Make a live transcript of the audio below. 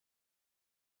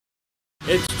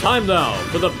It's time now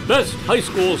for the best high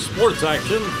school sports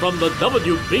action from the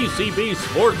WBCB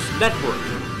Sports Network.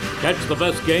 Catch the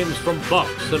best games from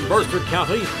Bucks and Mercer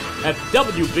County at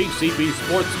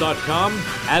WBCBsports.com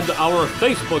and our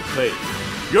Facebook page.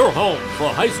 Your home for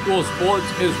high school sports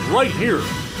is right here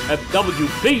at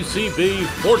WBCB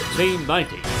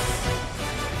 1490.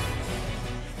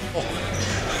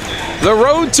 The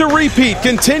road to repeat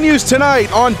continues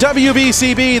tonight on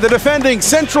WBCB. The defending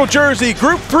Central Jersey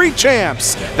Group 3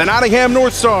 champs, the Nottingham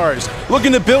Northstars,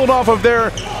 looking to build off of their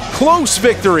close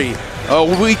victory a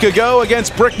week ago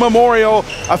against Brick Memorial.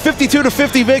 A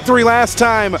 52-50 victory last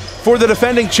time for the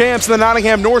defending champs, the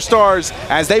Nottingham Northstars,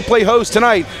 as they play host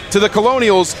tonight to the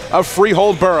Colonials of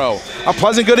Freehold Borough. A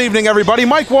pleasant good evening, everybody.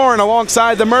 Mike Warren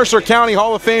alongside the Mercer County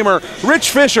Hall of Famer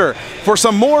Rich Fisher for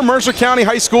some more Mercer County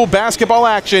High School basketball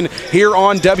action here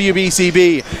on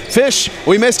WBCB. Fish,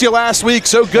 we missed you last week,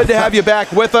 so good to have you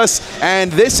back with us.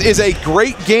 And this is a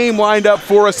great game lined up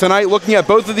for us tonight, looking at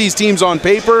both of these teams on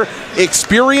paper,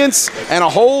 experience, and a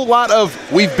whole lot of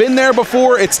we've been there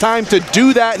before. It's time to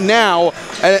do that now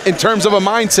in terms of a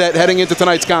mindset heading into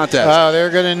tonight's contest. They're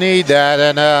going to need that.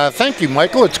 And thank you,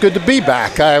 Michael. It's good to be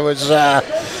back. I was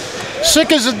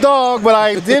sick as a dog, but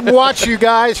I did watch you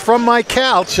guys from my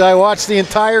couch. I watched the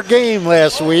entire game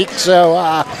last week. So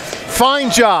fine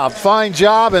job,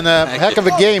 and a heck of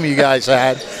a game you guys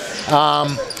had.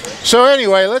 So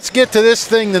anyway, let's get to this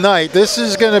thing tonight. This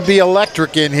is going to be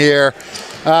electric in here.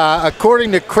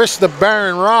 According to Chris the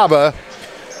Baron Raba,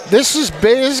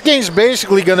 this game's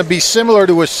basically going to be similar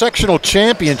to a sectional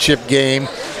championship game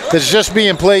that's just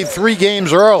being played 3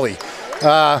 games early.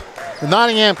 The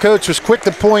Nottingham coach was quick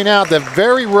to point out that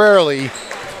very rarely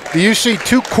do you see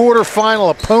 2 quarterfinal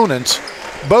opponents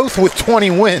both with 20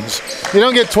 wins. You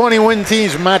don't get 20-win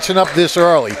teams matching up this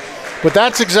early. But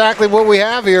that's exactly what we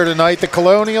have here tonight. The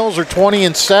Colonials are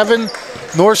 20-7.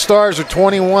 Northstars are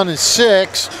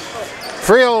 21-6.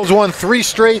 Freehold's won 3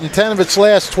 straight and 10 of its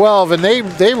last 12, and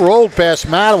they rolled past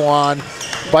Matawan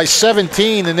by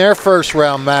 17 in their first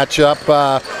round matchup.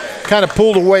 Kind of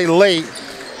pulled away late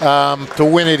to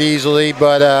win it easily,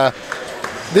 but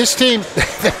this team,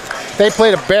 they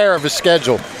played a bear of a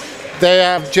schedule. They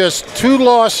have just 2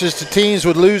 losses to teams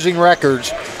with losing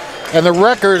records, and the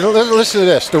record, listen to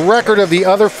this, the record of the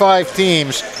other 5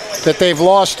 teams that they've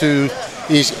lost to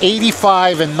is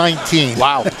 85-19.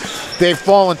 Wow. They've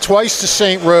fallen twice to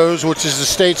St. Rose, which is the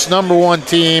state's #1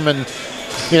 team, and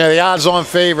the odds-on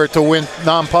favorite to win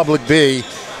non-public B.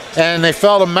 And they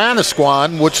fell to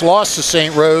Manasquan, which lost to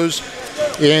St. Rose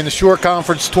in the Shore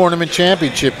Conference Tournament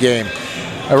Championship game.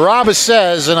 Araba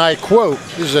says, and I quote,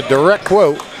 this is a direct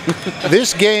quote,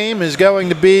 "This game is going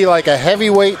to be like a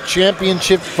heavyweight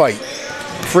championship fight.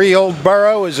 Freehold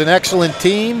Borough is an excellent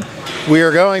team. We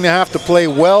are going to have to play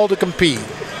well to compete.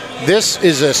 This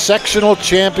is a sectional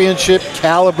championship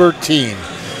caliber team."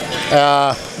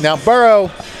 Now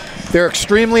Borough, they're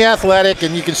extremely athletic,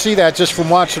 and you can see that just from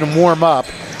watching them warm up.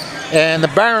 And the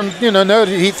Baron,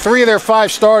 noted 3 of their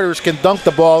 5 starters can dunk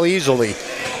the ball easily.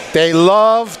 They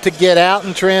love to get out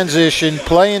in transition,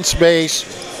 play in space,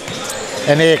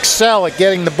 and they excel at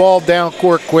getting the ball down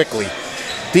court quickly.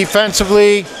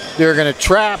 Defensively, they're going to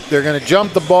trap, they're going to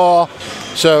jump the ball.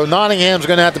 So Nottingham's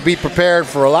going to have to be prepared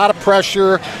for a lot of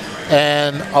pressure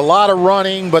and a lot of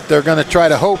running, but they're going to try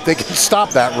to hope they can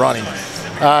stop that running.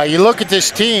 You look at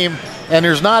this team, and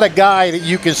there's not a guy that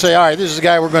you can say, all right, this is a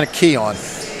guy we're going to key on.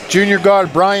 Junior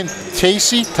guard Brian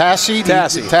Tassie,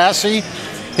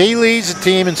 he leads the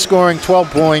team in scoring 12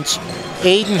 points.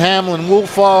 Aiden Hamlin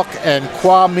Woolfolk and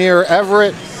Kwamir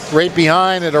Everett right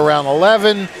behind at around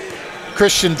 11.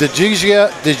 Christian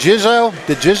DeGizzo,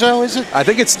 is it? I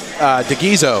think it's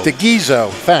DeGizzo.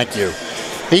 DeGizzo, thank you.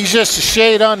 He's just a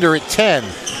shade under at 10.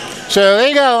 So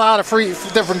they got a lot of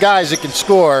different guys that can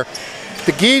score.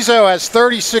 DeGizzo has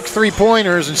 36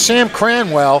 three-pointers, and Sam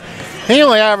Cranwell, he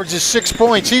only averages 6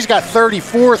 points. He's got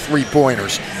 34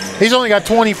 three-pointers. He's only got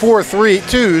 24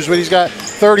 twos, but he's got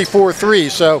 34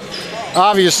 threes. So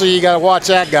obviously you got to watch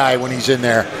that guy when he's in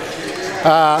there.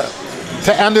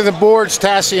 Under the boards,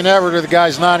 Tassie and Everett are the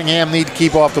guys Nottingham need to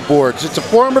keep off the boards. It's a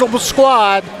formidable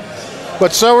squad,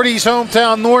 but so are these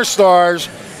hometown Northstars,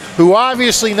 who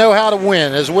obviously know how to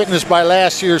win, as witnessed by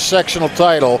last year's sectional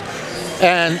title.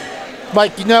 And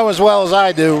Mike, you know as well as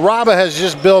I do, Raba has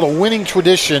just built a winning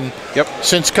tradition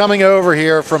since coming over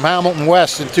here from Hamilton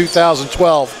West in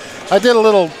 2012. I did a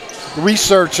little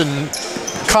research and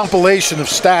compilation of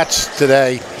stats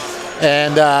today,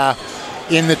 and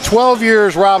in the 12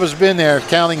 years Raba's been there,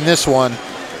 counting this one,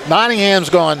 Nottingham's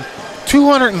gone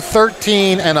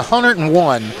 213 and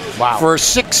 101 for a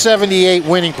 678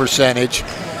 winning percentage.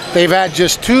 They've had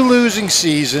just 2 losing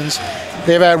seasons.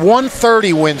 They've had 1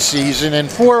 30-win season and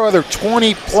 4 other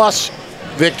 20-plus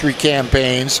victory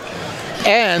campaigns.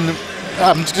 And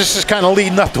this is kind of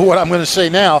leading up to what I'm going to say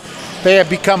now. They have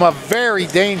become a very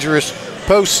dangerous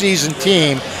postseason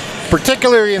team,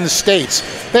 particularly in the States.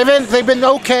 They've been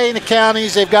okay in the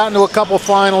counties. They've gotten to a couple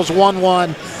finals, won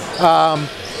one.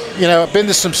 Been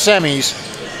to some semis.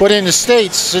 But in the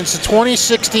States, since the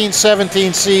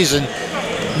 2016-17 season,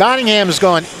 Nottingham has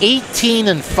gone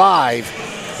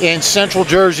 18-5 in Central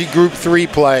Jersey Group 3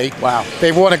 play. Wow.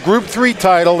 They've won a Group 3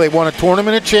 title. They've won a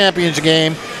Tournament of Champions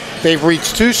game. They've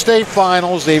reached 2 state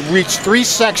finals. They've reached 3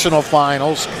 sectional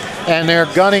finals. And they're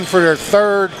gunning for their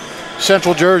 3rd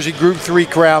Central Jersey Group 3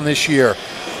 crown this year.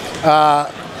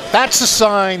 That's a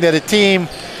sign that a team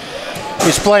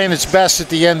is playing its best at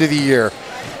the end of the year.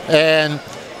 And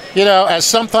as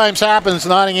sometimes happens,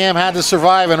 Nottingham had to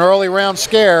survive an early round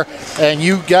scare, and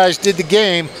you guys did the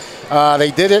game.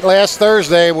 They did it last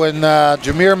Thursday when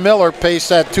Jameer Miller paced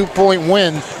that 2-point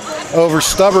win over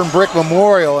Stubborn Brick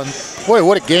Memorial, and boy,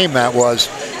 what a game that was.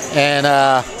 And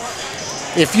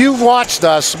if you've watched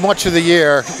us much of the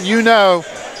year, you know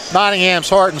Nottingham's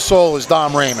heart and soul is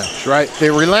Dom Raymond. That's right. The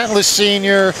relentless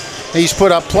senior. He's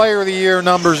put up Player of the Year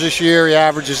numbers this year. He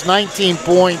averages 19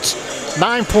 points,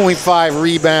 9.5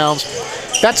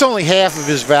 rebounds. That's only half of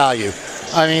his value.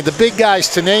 I mean, the big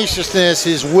guy's tenaciousness,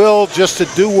 his will just to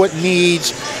do what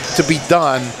needs to be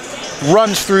done,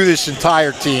 runs through this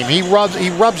entire team. He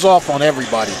rubs off on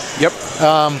everybody. Yep.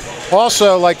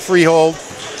 Also, like Freehold,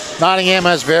 Nottingham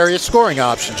has various scoring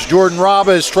options. Jordan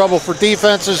Raba has trouble for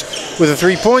defenses with a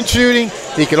 3-point shooting.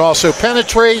 He can also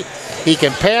penetrate. He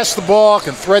can pass the ball,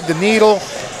 can thread the needle.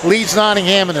 Leads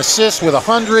Nottingham in assists with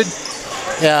 100.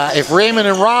 If Raymond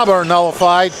and Raba are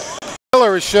nullified,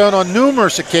 Miller has shown on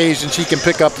numerous occasions he can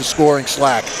pick up the scoring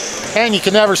slack. And you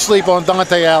can never sleep on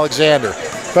Dante Alexander.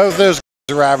 Both those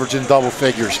guys are averaging double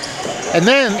figures. And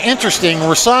then, interesting,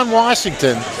 Rasan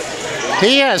Washington,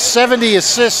 he has 70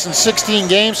 assists in 16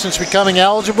 games since becoming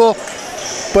eligible.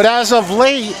 But as of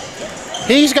late,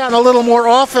 he's gotten a little more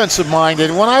offensive-minded.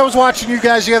 When I was watching you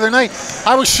guys the other night,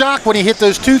 I was shocked when he hit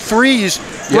those 2 threes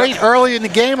right early in the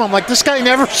game. I'm like, this guy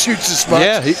never shoots this much.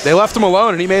 Yeah, they left him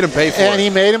alone, and he made him pay for it. And he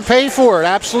made him pay for it,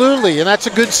 absolutely. And that's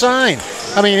a good sign.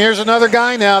 I mean, here's another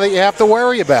guy now that you have to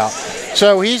worry about.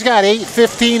 So he's got 8,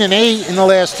 15, and 8 in the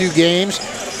last 2 games.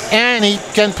 And he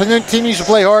continues to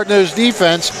play hard-nosed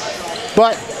defense.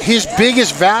 But his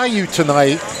biggest value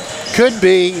tonight could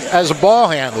be as a ball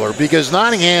handler, because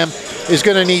Nottingham is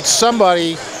going to need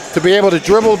somebody to be able to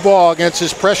dribble the ball against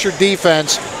this pressure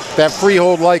defense that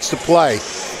Freehold likes to play.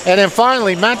 And then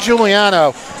finally, Matt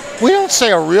Giuliano. We don't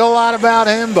say a real lot about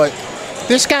him, but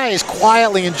this guy has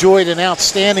quietly enjoyed an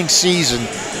outstanding season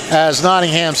as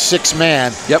Nottingham's 6th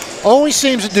man. Yep. Always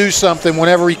seems to do something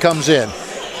whenever he comes in.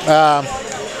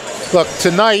 Look,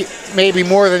 tonight, maybe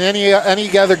more than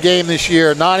any other game this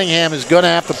year, Nottingham is going to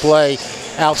have to play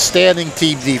outstanding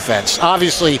team defense.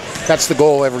 Obviously, that's the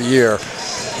goal every year,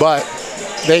 but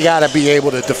they got to be able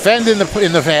to defend in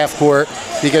the half court,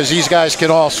 because these guys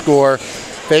can all score.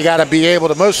 They got to be able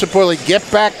to, most importantly, get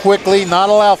back quickly, not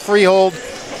allow Freehold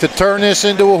to turn this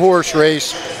into a horse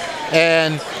race.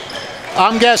 And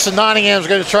I'm guessing Nottingham's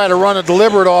going to try to run a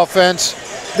deliberate offense.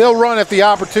 They'll run if the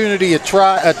opportunity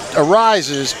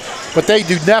arises, but they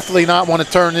do definitely not want to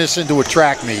turn this into a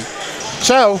track meet.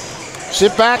 So,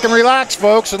 sit back and relax,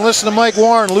 folks, and listen to Mike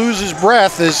Warren lose his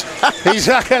breath. He's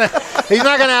not gonna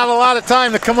have a lot of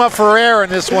time to come up for air in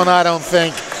this one, I don't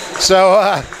think.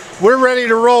 So we're ready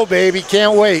to roll, baby.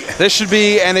 Can't wait. This should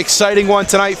be an exciting one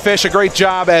tonight, Fish. A great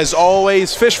job as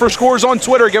always. Fish for Scores on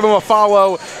Twitter. Give him a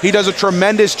follow. He does a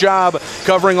tremendous job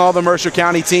covering all the Mercer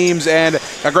County teams, and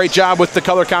a great job with the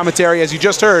color commentary, as you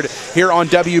just heard here on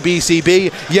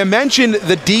WBCB. You mentioned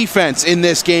the defense in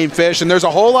this game, Fish, and there's a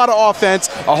whole lot of offense,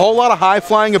 a whole lot of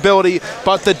high-flying ability,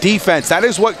 but the defense, that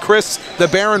is what Chris the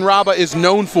Baron Raba is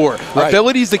known for. Right.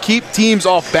 Abilities to keep teams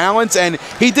off balance, and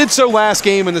he did so last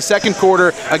game in the second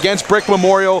quarter against Brick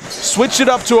Memorial, switched it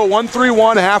up to a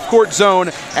 1-3-1 half-court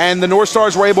zone, and the North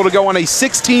Stars were able to go on a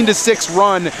 16-6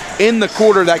 run in the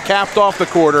quarter that capped off the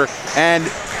quarter.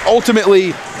 And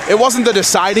ultimately, it wasn't the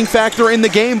deciding factor in the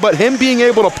game, but him being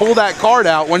able to pull that card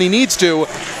out when he needs to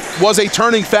was a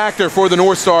turning factor for the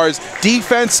North Stars.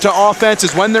 Defense to offense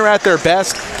is when they're at their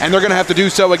best, and they're going to have to do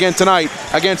so again tonight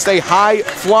against a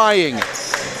high-flying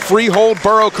Freehold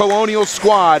Borough Colonials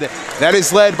squad that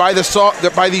is led by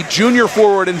the junior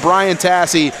forward in Brian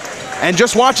Tassi. And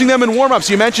just watching them in warm-ups,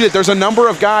 you mentioned it, there's a number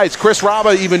of guys, Chris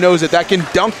Raba even knows it, that can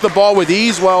dunk the ball with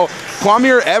ease. Well,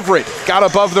 Kwame Everett got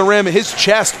above the rim, his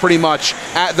chest pretty much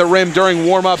at the rim during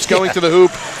warm-ups, going to the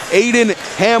hoop. Aiden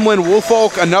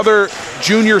Hamlin-Woolfolk, another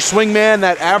junior swingman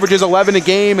that averages 11 a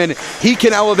game, and he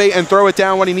can elevate and throw it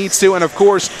down when he needs to. And of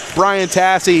course, Brian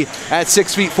Tassi at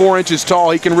 6 feet 4 inches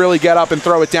tall. He can really get up and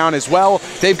throw it down as well.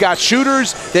 They've got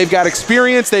shooters, they've got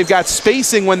experience, they've got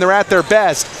spacing when they're at their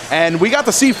best. And we got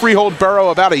to see Freehold Borough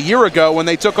about a year ago when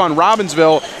they took on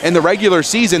Robbinsville in the regular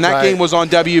season. That game was on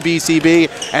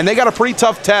WBCB, and they got a pretty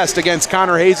tough test against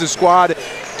Connor Hayes' squad.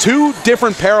 Two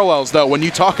different parallels, though, when you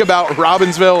talk about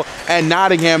Robbinsville and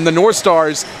Nottingham. The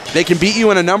Northstars, they can beat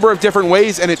you in a number of different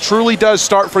ways, and it truly does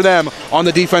start for them on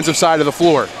the defensive side of the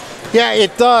floor. Yeah,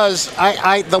 it does.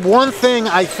 The one thing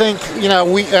I think, you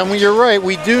know, you're right,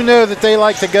 we do know that they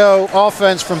like to go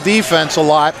offense from defense a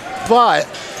lot, but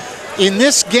in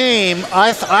this game,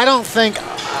 I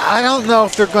don't know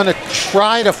if they're going to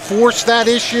try to force that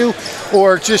issue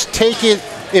or just take it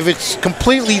if it's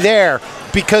completely there,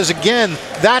 because again,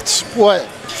 that's what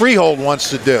Freehold wants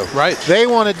to do. Right. They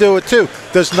want to do it too.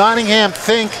 Does Nottingham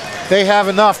think they have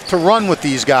enough to run with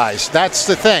these guys? That's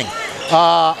the thing.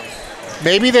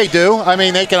 Maybe they do. I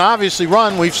mean, they can obviously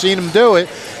run. We've seen them do it.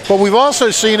 But we've also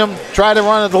seen them try to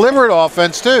run a deliberate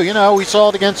offense too. You know, we saw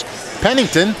it against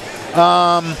Pennington.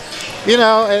 You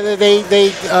know,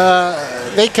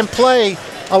 they can play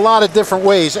a lot of different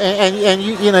ways. And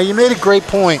you know, you made a great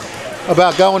point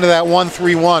about going to that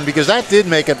 1-3-1, because that did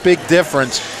make a big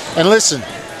difference. And listen,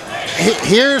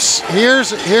 here's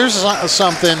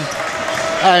something.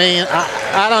 I mean,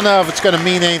 I don't know if it's going to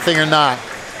mean anything or not,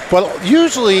 but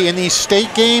usually in these state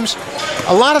games,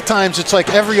 a lot of times it's like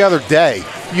every other day.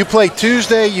 You play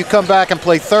Tuesday, you come back and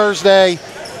play Thursday,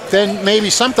 then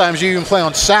maybe sometimes you even play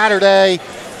on Saturday,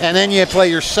 and then you play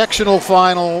your sectional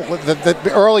final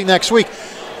the early next week.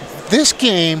 This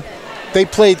game, they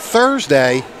played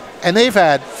Thursday, and they've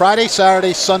had Friday,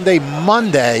 Saturday, Sunday,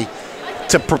 Monday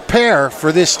to prepare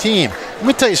for this team. Let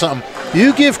me tell you something.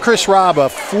 You give Chris Rabba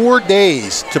 4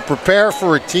 days to prepare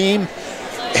for a team,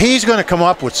 he's going to come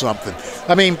up with something.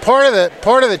 I mean, part of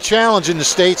the challenge in the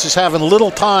States is having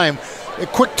little time,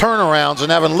 quick turnarounds,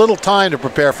 and having little time to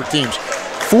prepare for teams.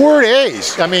 4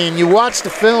 days. I mean, you watch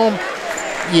the film,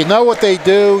 you know what they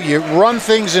do, you run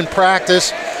things in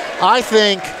practice. I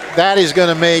think that is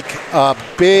going to make a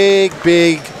big,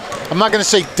 I'm not going to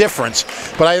say difference,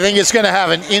 but I think it's going to have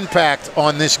an impact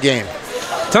on this game.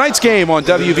 Tonight's game on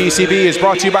WBCB is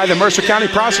brought to you by the Mercer County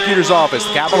Prosecutor's Office,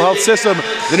 the Capital Health System,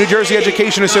 the New Jersey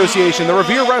Education Association, the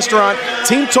Revere Restaurant,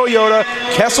 Team Toyota,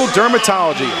 Kessel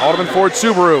Dermatology, Alderman Ford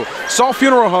Subaru, Saul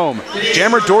Funeral Home,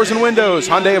 Jammer Doors and Windows,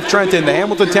 Hyundai of Trenton, the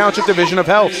Hamilton Township Division of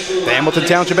Health, the Hamilton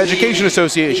Township Education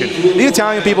Association, the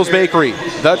Italian People's Bakery,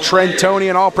 the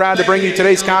Trentonian, all proud to bring you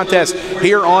today's contest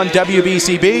here on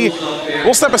WBCB.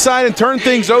 We'll step aside and turn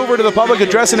things over to the public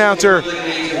address announcer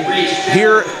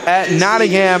here at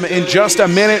Nottingham in just a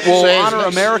minute. We'll honor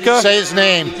America. Say his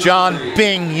name, John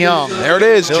Bing Young. There it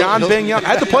is, John Bing Young. I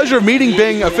had the pleasure of meeting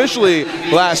Bing officially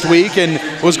last week, and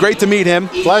it was great to meet him.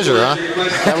 Pleasure, huh?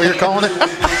 Is that what you're calling it?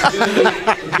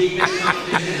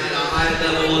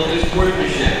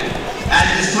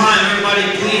 At this time, everybody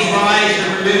please rise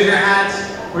and remove your hats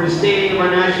for the stating of our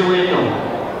national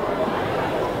anthem.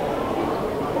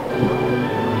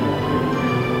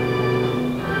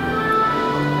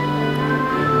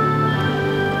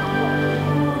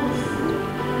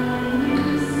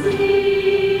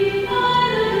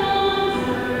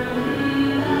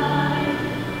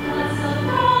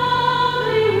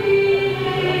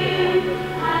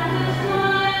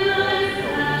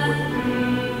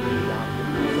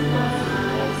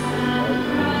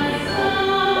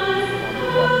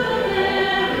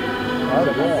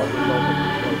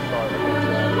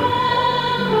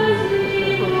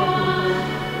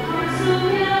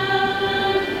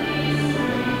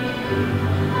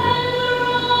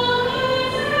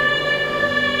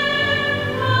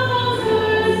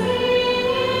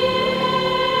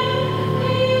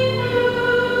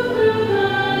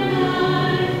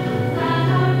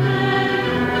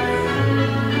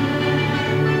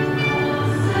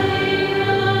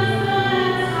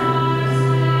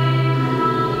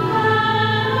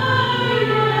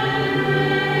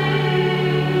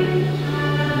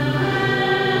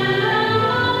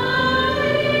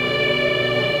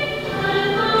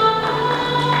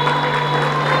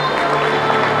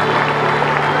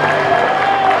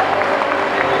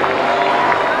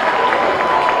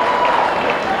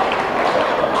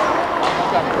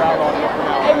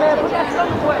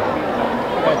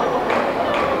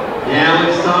 Now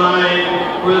it's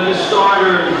time for the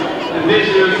starters, the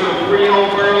visitors from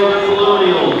Freehold Borough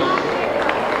Colonials.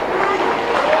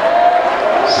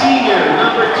 Senior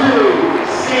number 2,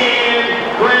 Sam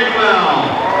Granwell.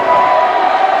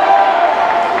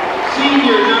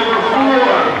 Senior number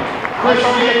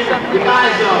Christian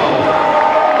DeGaizo.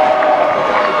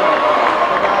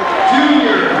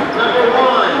 Junior, number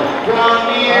 1,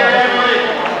 Juanir Everett.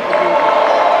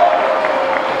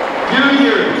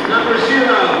 Junior, number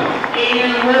 0,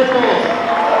 Aiden Whipple.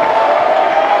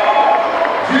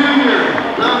 Junior,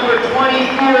 number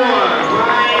 24,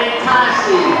 Brian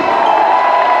Tassi.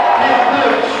 Head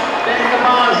coach, Ben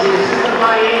Gamazi, assisted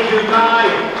by Andrew Guy,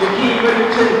 Shaquille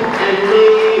Richardson, and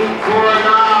Lee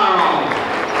Coronado.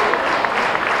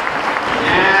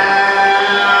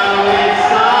 Now it's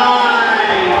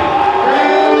time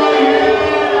for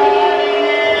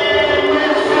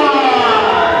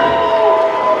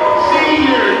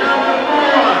Senior number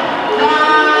 4,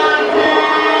 Dante.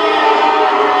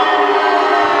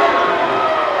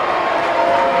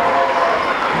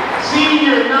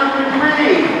 Senior number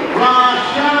 3,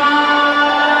 Rashawn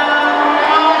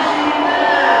Washington.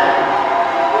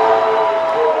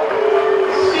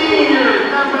 Senior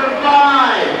number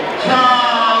 5, Jamir.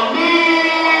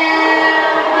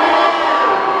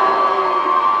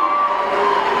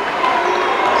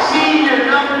 Senior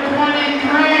number 23,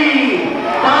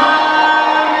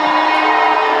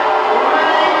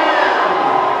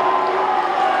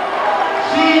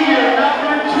 Senior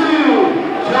number 2,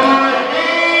 Jordan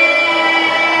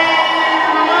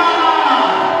Rama.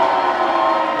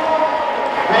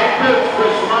 Head coach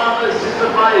Chris Rama,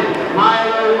 assisted by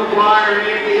Milo McGuire and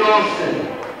Andy Austin.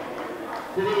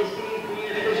 Today's game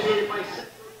being officiated by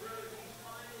Central Jersey's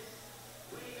finest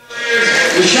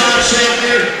Rashawn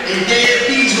Schaefer and Dave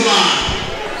Dieselon.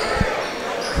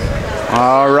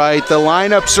 All right, the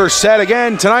lineups are set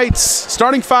again. Tonight's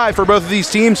starting 5 for both of these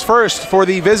teams. First, for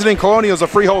the visiting Colonials of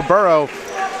Freehold Borough,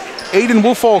 Aiden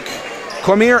Woolfolk,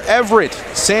 Quamir Everett,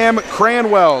 Sam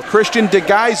Cranwell, Christian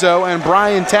DeGaizo, and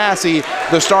Brian Tassi.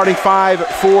 The starting 5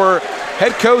 for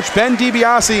head coach Ben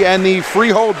DiBiase and the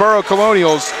Freehold Borough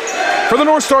Colonials. For the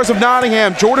Northstars of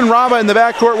Nottingham, Jordan Raba in the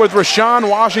backcourt with Rashawn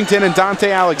Washington and Dante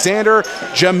Alexander.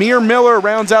 Jamir Miller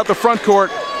rounds out the front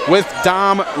court with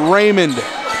Dom Raymond.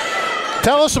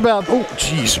 Tell us about, oh,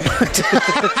 jeez.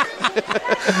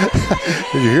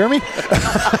 Did you hear me?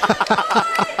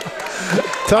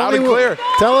 Loud and clear.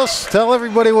 Tell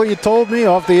everybody what you told me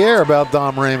off the air about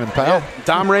Dom Raymond, pal. Yeah,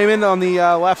 Dom Raymond on the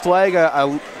left leg,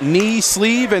 a knee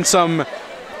sleeve and some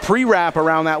pre-wrap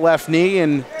around that left knee,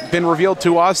 and been revealed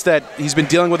to us that he's been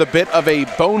dealing with a bit of a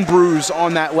bone bruise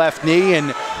on that left knee,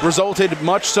 and resulted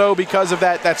much so because of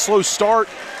that slow start.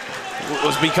 It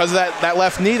was because of that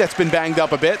left knee that's been banged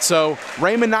up a bit. So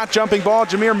Raymond not jumping ball.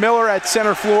 Jamir Miller at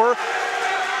center floor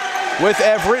with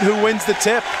Everett, who wins the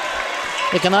tip.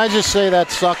 Hey, can I just say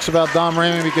that sucks about Dom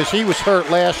Raymond, because he was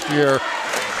hurt last year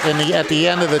at the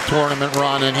end of the tournament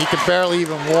run, and he could barely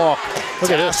even walk. Look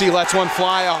at this. He lets one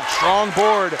fly off. Strong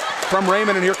board from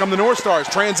Raymond, and here come the Northstars.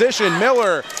 Transition,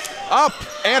 Miller up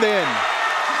and in.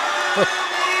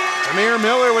 Jamir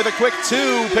Miller with a quick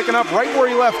 2, picking up right where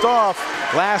he left off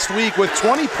last week with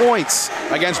 20 points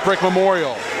against Brick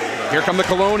Memorial. Here come the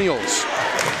Colonials.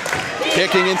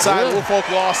 Kicking inside, Woolfolk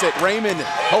lost it. Raymond,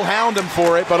 he'll hound him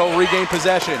for it, but he'll regain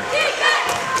possession.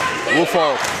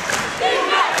 Woolfolk,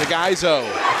 DeGaizo,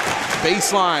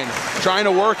 baseline, trying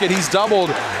to work it. He's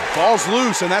doubled, ball's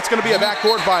loose, and that's going to be a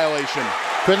backcourt violation.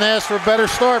 Couldn't ask for a better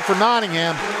start for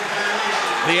Nottingham.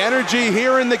 The energy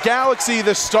here in the Galaxy,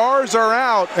 the Stars are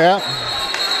out. Yeah.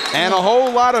 And a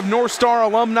whole lot of North Star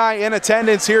alumni in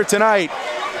attendance here tonight.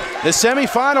 The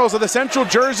semifinals of the Central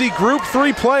Jersey Group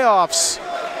 3 playoffs.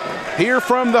 Here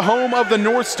from the home of the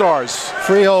North Stars.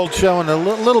 Freehold showing a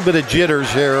little bit of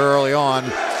jitters here early on.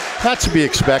 That's to be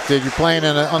expected. You're playing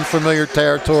in an unfamiliar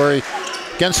territory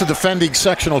against the defending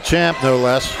sectional champ, no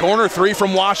less. Corner 3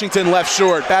 from Washington, left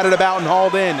short. Batted about and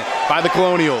hauled in by the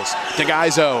Colonials.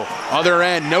 DeGaizo, other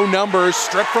end, no numbers.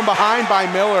 Stripped from behind by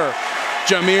Miller.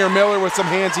 Jamir Miller with some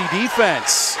handsy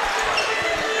defense.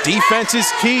 Defense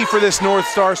is key for this North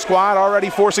Star squad, already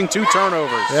forcing 2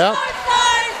 turnovers. Yep.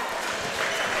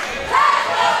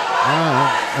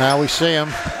 Now we see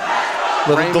him.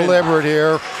 Little deliberate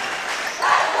here.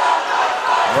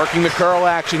 Working the curl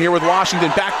action here with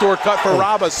Washington. Backdoor cut for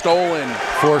Raba, stolen.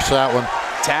 Force that one.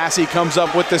 Tassi comes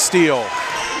up with the steal.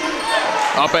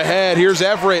 Up ahead, here's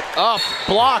Everett. Up,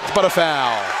 blocked, but a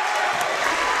foul.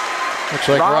 Looks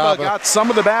like Raba got some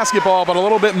of the basketball, but a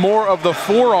little bit more of the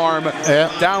forearm.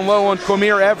 Down low on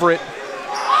Quamir Everett.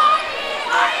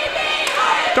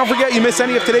 Don't forget, you miss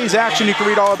any of today's action, you can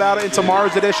read all about it in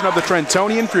tomorrow's edition of the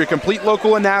Trentonian. For your complete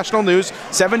local and national news,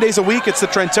 7 days a week, it's the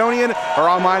Trentonian, or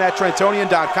online at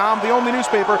Trentonian.com, the only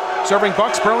newspaper serving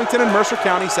Bucks, Burlington, and Mercer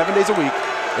County 7 days a week.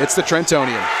 It's the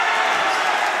Trentonian.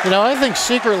 You know, I think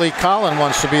secretly Colin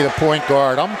wants to be the point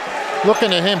guard.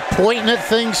 Looking at him pointing at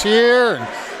things here and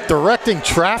directing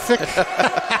traffic.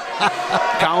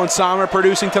 Colin Sommer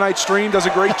producing tonight's stream, does a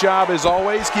great job as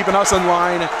always, keeping us in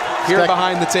line here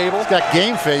behind the table. He's got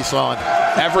game face on.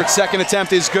 Everett's second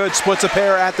attempt is good, splits a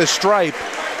pair at the stripe.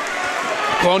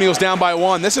 Colonials down by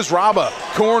 1. This is Raba,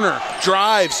 corner,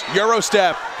 drives, Euro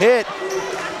step, hit,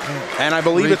 and I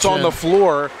believe it's on the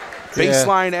floor.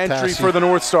 Baseline entry for the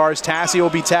North Stars. Tassi will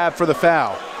be tabbed for the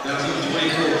foul.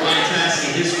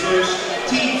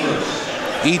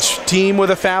 Each team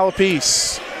with a foul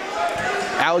apiece.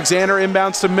 Alexander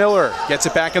inbounds to Miller, gets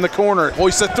it back in the corner,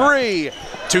 hoists a 3,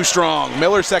 too strong.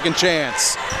 Miller second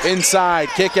chance, inside,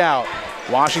 kick out.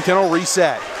 Washington will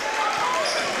reset.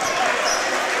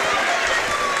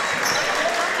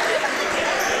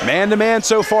 Man-to-man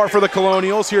so far for the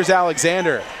Colonials. Here's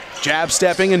Alexander. Jab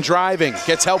stepping and driving.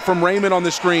 Gets help from Raymond on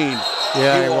the screen.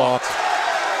 Yeah, he walked.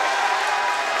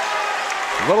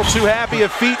 A little too happy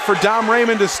of feet for Dom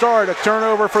Raymond to start. A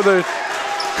turnover for the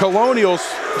Colonials.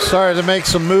 Started to make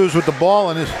some moves with the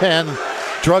ball in his hand.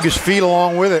 Drug his feet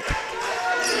along with it.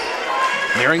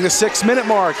 Nearing the 6-minute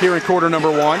mark here in quarter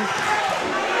number 1.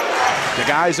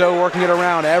 DeGaizo working it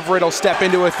around. Everett will step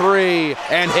into a 3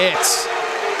 and hits.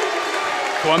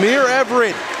 Quamir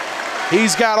Everett.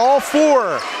 He's got all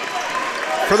 4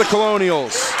 for the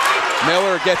Colonials.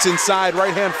 Miller gets inside,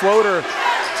 right-hand floater.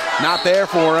 Not there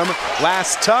for him.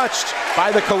 Last touched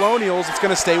by the Colonials. It's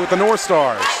going to stay with the North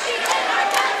Stars.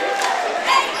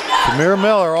 Quamir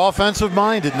Miller,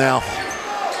 offensive-minded now.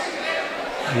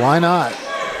 Why not?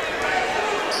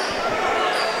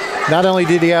 Not only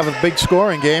did he have a big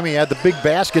scoring game, he had the big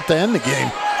basket to end the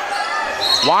game.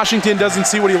 Washington doesn't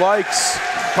see what he likes.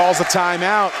 Calls a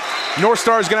timeout. North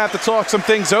Stars going to have to talk some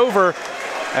things over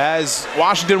as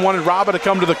Washington wanted Raba to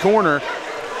come to the corner,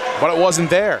 but it wasn't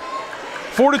there.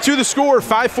 4-2 the score,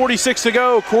 5:46 to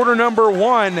go, quarter number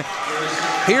 1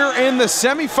 here in the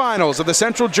semifinals of the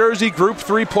Central Jersey Group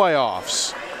 3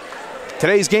 playoffs.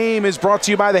 Today's game is brought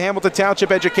to you by the Hamilton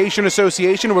Township Education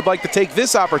Association, who would like to take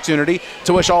this opportunity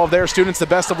to wish all of their students the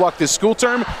best of luck this school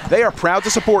term. They are proud to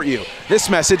support you.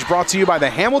 This message brought to you by the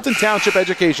Hamilton Township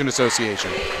Education Association.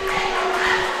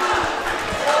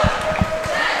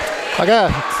 I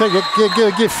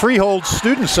gotta give Freehold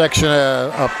student section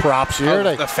a props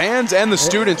here. The fans and the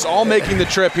students all making the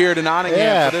trip here to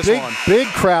Nottingham for this one. Big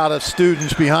crowd of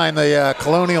students behind the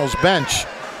Colonials bench.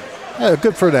 Yeah,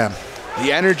 good for them.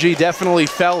 The energy definitely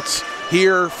felt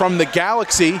here from the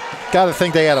Galaxy. Got to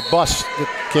think they had a bus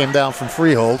that came down from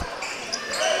Freehold.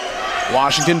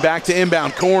 Washington back to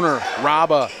inbound corner.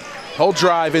 Raba, whole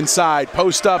drive inside,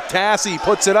 post up. Tassi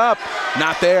puts it up,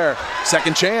 not there.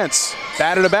 Second chance,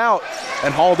 batted about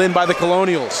and hauled in by the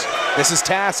Colonials. This is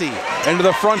Tassi into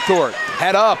the front court,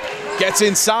 head up, gets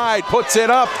inside, puts it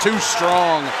up, too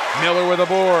strong. Miller with a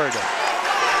board.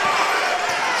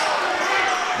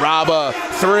 Raba,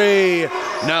 3,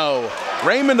 no.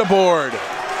 Raymond aboard.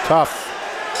 Tough.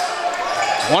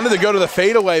 Wanted to go to the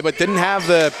fadeaway, but didn't have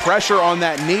the pressure on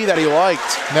that knee that he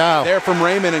liked. No. There from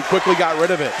Raymond and quickly got rid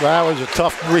of it. That was a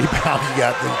tough rebound he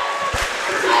got there.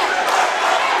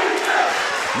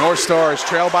 North Stars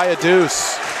trail by a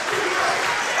deuce.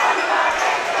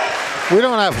 We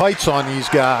don't have heights on these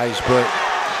guys, but...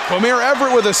 Quamir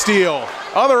Everett with a steal.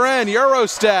 Other end, Euro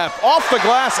step, off the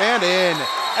glass and in.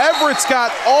 Everett's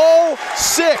got all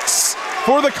 6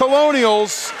 for the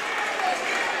Colonials.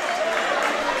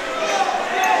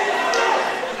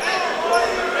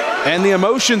 And the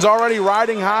emotions already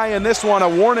riding high in this one. A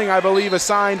warning, I believe,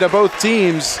 assigned to both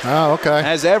teams. Oh, okay.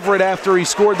 As Everett, after he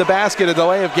scored the basket, a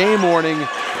delay of game warning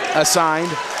assigned.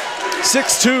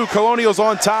 6-2, Colonials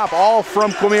on top, all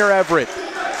from Quamir Everett.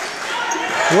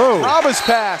 Whoa. Raba's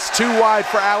pass, too wide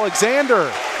for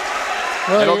Alexander.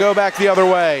 Well, it'll go back the other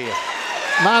way.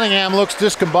 Nottingham looks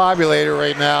discombobulated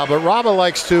right now, but Raba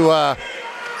likes to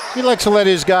he likes to let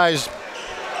his guys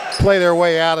play their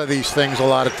way out of these things a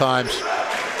lot of times.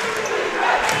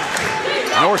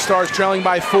 North Stars trailing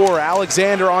by 4.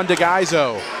 Alexander on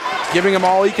DeGaizo, giving him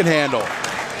all he can handle.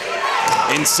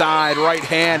 Inside, right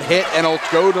hand hit, and he'll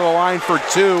go to the line for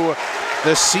 2.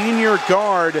 The senior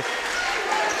guard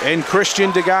and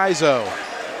Christian DeGaizo.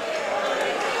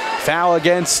 Foul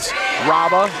against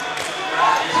Raba.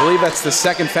 I believe that's the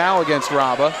second foul against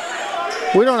Raba.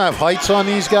 We don't have heights on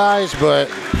these guys, but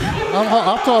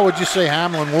how tall would you say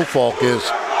Hamlin Wolfalk is?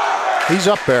 He's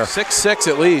up there. 6'6"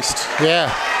 at least.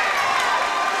 Yeah.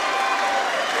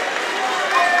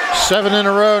 7 in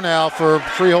a row now for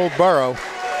Freehold Borough.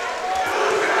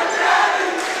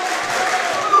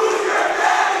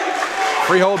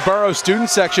 Freehold Borough student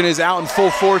section is out in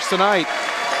full force tonight.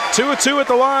 2-2 at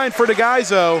the line for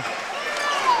DeGaizo.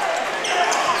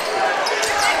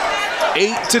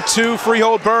 8-2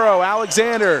 Freehold Borough.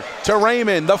 Alexander to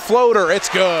Raymond, the floater, it's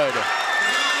good.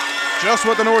 Just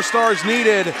what the North Stars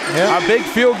needed. Yep. A big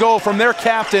field goal from their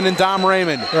captain and Dom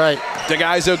Raymond. Right.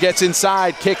 DeGaizo gets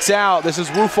inside, kicks out. This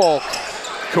is Woolfolk.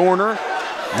 Corner,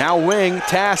 now wing,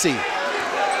 Tassie.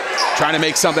 Trying to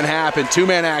make something happen.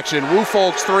 Two-man action.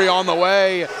 Woolfolk's three on the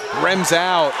way. Rems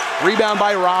out. Rebound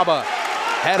by Raba.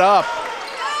 Head up.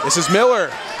 This is Miller.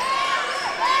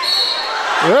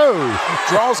 Whoa.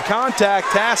 Draws contact.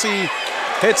 Tassie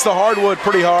hits the hardwood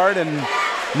pretty hard and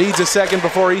needs a second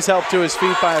before he's helped to his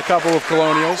feet by a couple of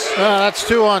Colonials. That's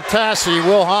two on Tassie.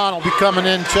 Will Hahn will be coming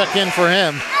in, check in for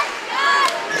him.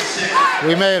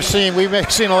 We may have seen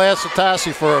the last of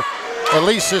Tassie for at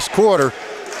least this quarter.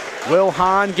 Will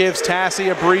Hahn gives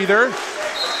Tassie a breather.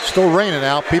 Still raining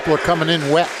out. People are coming in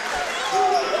wet.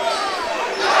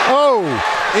 Oh!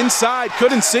 Inside,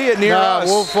 couldn't see it near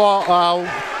us.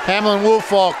 Hamlin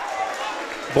Woolfolk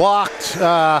blocked,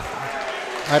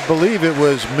 I believe it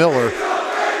was Miller.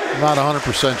 I'm not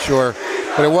 100% sure,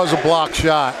 but it was a block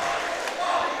shot.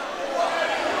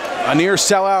 A near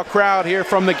sellout crowd here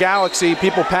from the Galaxy.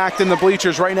 People packed in the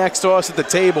bleachers right next to us at the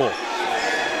table.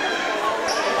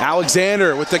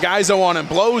 Alexander with DeGaizo on him,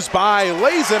 blows by,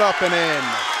 lays it up and in.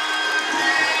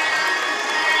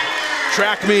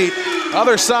 Track meet,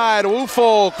 other side,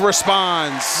 Woolfolk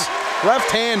responds.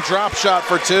 Left hand drop shot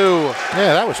for two.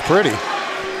 Yeah, that was pretty.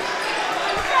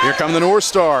 Here come the North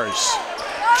Stars,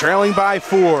 trailing by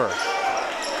 4.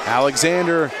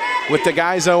 Alexander with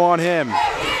DeGaizo on him.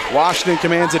 Washington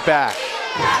commands it back.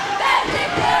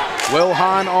 Will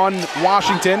Hahn on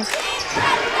Washington.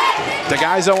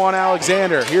 DeGaizo on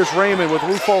Alexander. Here's Raymond with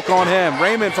Woolfolk on him.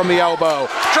 Raymond from the elbow.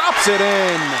 Drops it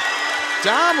in.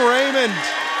 Dom Raymond.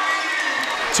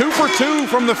 2 for 2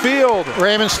 from the field.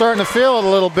 Raymond starting to feel it a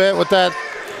little bit with that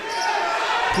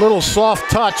little soft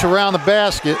touch around the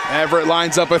basket. Everett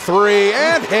lines up a 3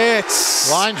 and hits.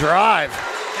 Line drive.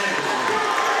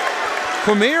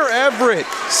 Quamir Everett,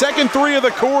 second 3 of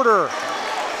the quarter.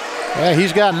 Yeah,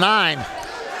 he's got 9.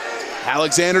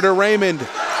 Alexander to Raymond.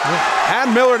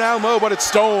 Had Miller down low, but it's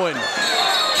stolen.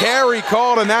 Carry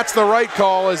called, and that's the right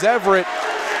call as Everett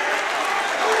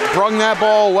brung that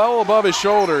ball well above his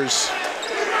shoulders.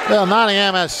 Well,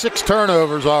 Nottingham has 6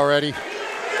 turnovers already.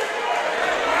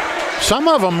 Some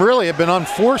of them really have been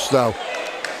unforced, though.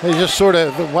 They just sort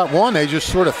of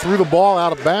threw the ball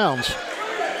out of bounds.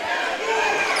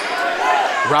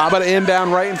 Raba to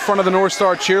inbound right in front of the North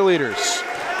Star cheerleaders.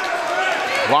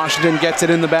 Washington gets it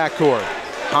in the backcourt.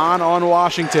 Hahn on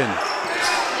Washington.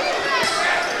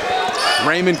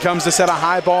 Raymond comes to set a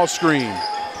high ball screen.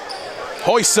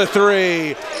 Hoists a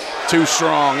 3. Too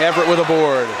strong. Everett with a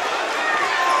board.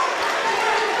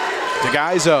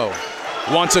 DeGaizo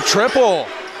wants a triple.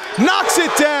 Knocks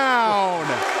it down.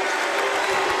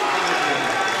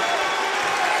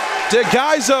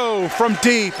 DeGaizo from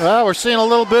deep. Well, we're seeing a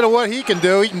little bit of what he can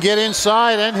do. He can get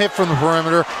inside and hit from the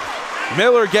perimeter.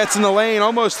 Miller gets in the lane.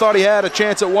 Almost thought he had a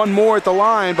chance at one more at the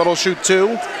line, but he'll shoot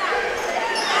 2.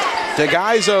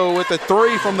 DeGaizo with the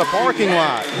 3 from the parking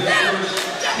lot.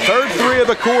 Third 3 of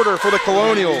the quarter for the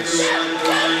Colonials.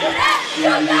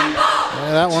 Yeah,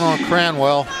 that one on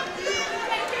Cranwell.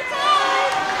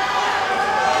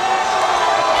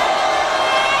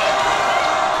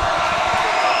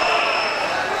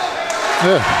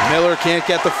 Miller can't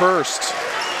get the first.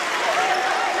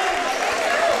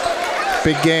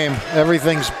 Big game.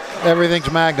 Everything's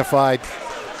magnified,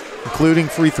 including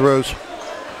free throws.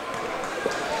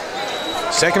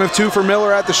 Second of 2 for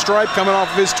Miller at the stripe, coming off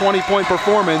of his 20-point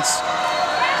performance.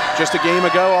 Just a game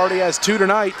ago, already has 2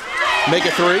 tonight. Make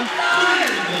it 3.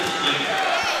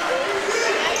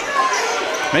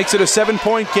 Makes it a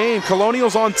 7-point game.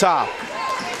 Colonials on top.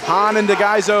 Hahn and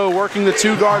DeGaizo working the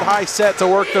 2-guard high set to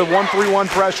work the 1-3-1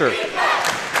 pressure.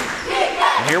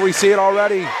 And here we see it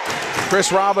already. Chris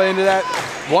Raba into that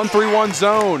 1-3-1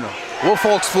 zone.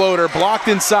 Woolfolk's floater blocked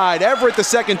inside. Everett, the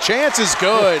second chance is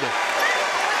good.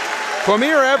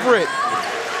 Quamir Everett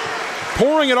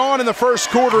pouring it on in the first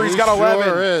quarter. He's got 11.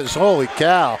 Sure is. Holy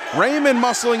cow. Raymond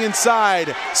muscling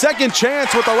inside. Second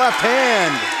chance with the left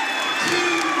hand.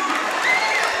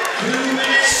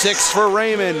 6 for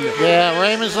Raymond. Yeah,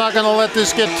 Raymond's not going to let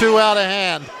this get too out of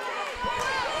hand.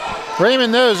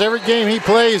 Raymond knows every game he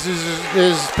plays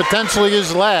is potentially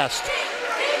his last.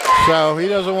 So he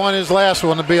doesn't want his last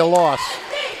one to be a loss.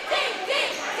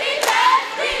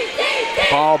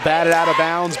 Ball batted out of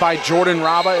bounds by Jordan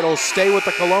Raba. It'll stay with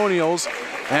the Colonials.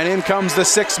 And in comes the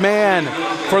 6th man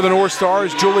for the North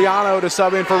Stars, Giuliano, to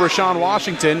sub in for Rashawn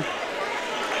Washington.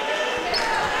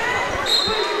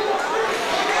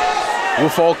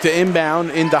 Woolfolk to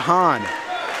inbound into Hahn.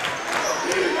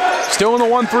 Still in the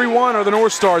 1-3-1 are the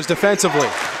North Stars defensively.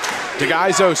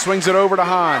 DeGaizo swings it over to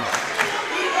Hahn.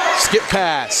 Skip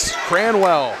pass.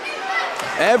 Cranwell.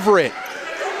 Everett.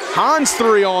 Hahn's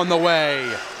three on the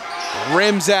way.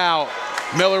 Rims out.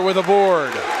 Miller with a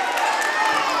board.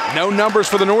 No numbers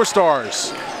for the North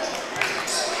Stars.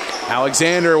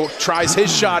 Alexander tries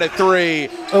his shot at three.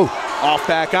 Oh. Off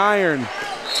back iron.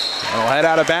 It'll head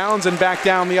out of bounds and back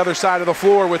down the other side of the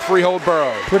floor with Freehold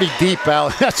Borough. Pretty deep,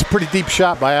 that's a pretty deep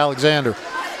shot by Alexander.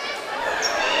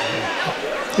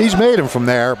 He's made him from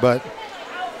there, but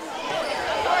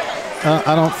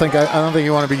I don't think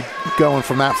you want to be going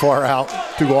from that far out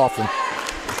too often.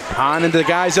 Hahn and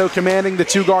DeGaizo commanding the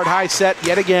two-guard high set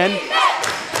yet again.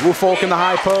 Woolfolk in the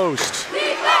high post.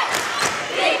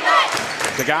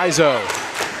 DeGaizo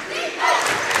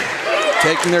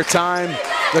taking their time.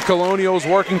 The Colonials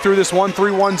working through this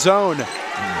 1-3-1 zone.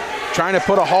 Trying to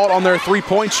put a halt on their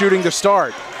three-point shooting to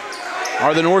start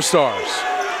are the North Stars.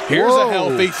 Here's a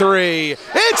healthy three.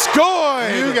 It's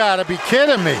good! You gotta be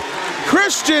kidding me.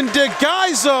 Christian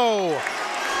DeGaizo.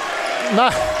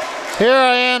 Here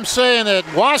I am saying that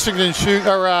Washington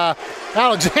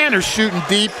Alexander's shooting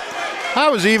deep. I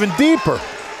was even deeper.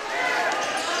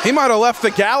 He might have left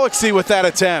the Galaxy with that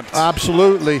attempt.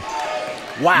 Absolutely.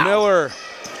 Wow. Miller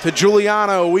to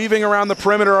Giuliano, weaving around the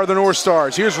perimeter are the North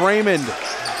Stars. Here's Raymond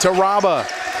to Raba.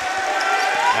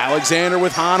 Alexander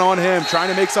with Hahn on him, trying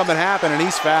to make something happen, and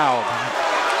he's fouled.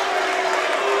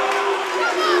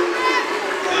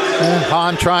 And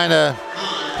Hahn trying to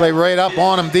play right up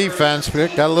on him defense,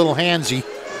 but got a little handsy.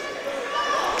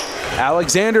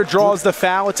 Alexander draws the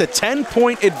foul. It's a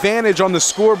 10-point advantage on the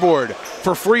scoreboard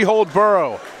for Freehold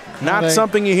Borough. Not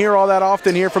something you hear all that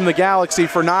often here from the Galaxy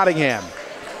for Nottingham.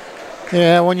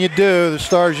 Yeah, when you do, the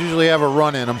Stars usually have a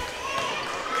run in them.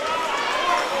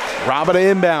 Raba to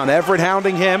inbound. Everett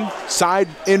hounding him. Side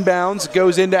inbounds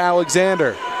goes into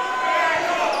Alexander.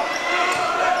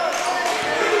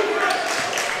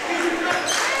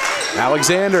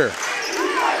 Alexander.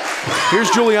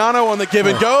 Here's Giuliano on the give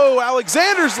and go.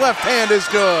 Alexander's left hand is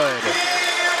good.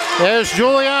 There's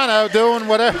Giuliano doing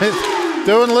whatever,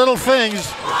 doing little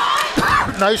things.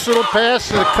 Nice little pass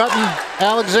to the cutting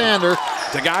Alexander.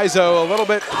 DeGaizo a little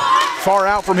bit far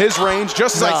out from his range.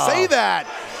 Just as I say that.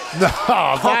 No,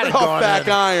 that off back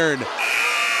iron.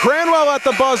 Cranwell at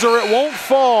the buzzer. It won't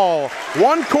fall.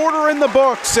 1 quarter in the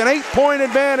books. An 8-point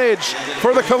advantage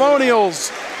for the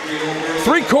Colonials.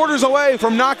 3 quarters away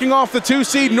from knocking off the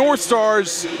 2-seed North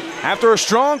Stars. After a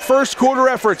strong first quarter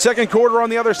effort, second quarter on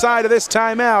the other side of this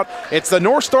timeout, it's the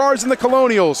North Stars and the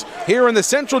Colonials here in the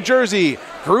Central Jersey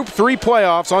Group 3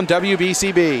 playoffs on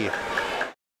WBCB.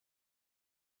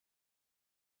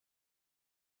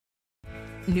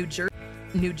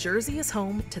 New Jersey is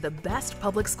home to the best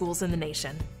public schools in the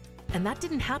nation, and that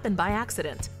didn't happen by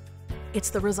accident. It's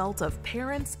the result of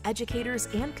parents, educators,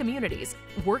 and communities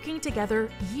working together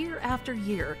year after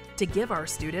year to give our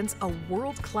students a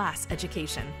world-class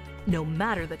education, no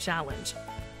matter the challenge.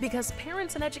 Because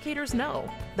parents and educators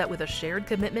know that with a shared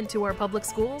commitment to our public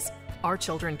schools, our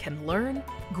children can learn,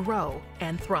 grow,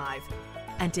 and thrive.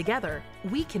 And together,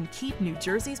 we can keep New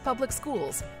Jersey's public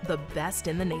schools the best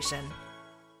in the nation.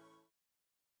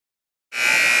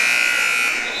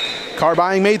 Car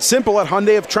buying made simple at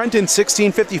Hyundai of Trenton,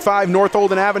 1655 North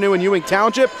Olden Avenue in Ewing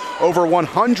Township. Over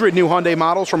 100 new Hyundai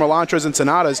models from Elantras and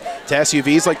Sonatas to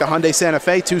SUVs like the Hyundai Santa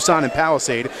Fe, Tucson, and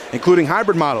Palisade, including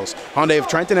hybrid models. Hyundai of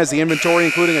Trenton has the inventory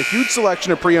including a huge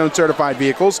selection of pre-owned certified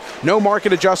vehicles. No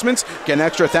market adjustments. Get an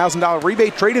extra $1,000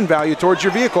 rebate trade-in value towards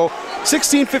your vehicle.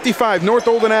 1655 North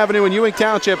Olden Avenue in Ewing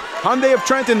Township. Hyundai of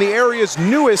Trenton, the area's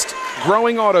newest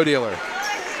growing auto dealer.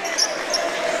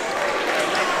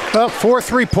 Well, 4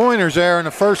 3-pointers there in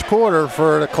the first quarter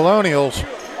for the Colonials.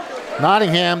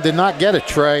 Nottingham did not get a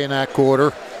tray in that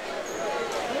quarter.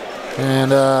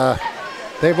 And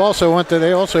they also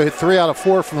hit 3 out of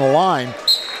 4 from the line,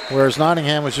 whereas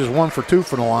Nottingham was just 1 for 2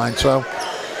 from the line. So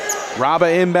Raba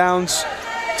inbounds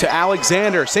to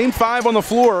Alexander. Same 5 on the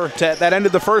floor that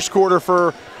ended the first quarter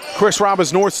for Chris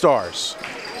Raba's North Stars.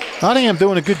 Nottingham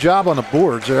doing a good job on the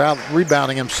boards. They're out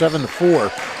rebounding him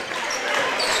 7-4.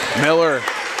 Miller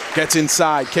gets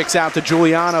inside, kicks out to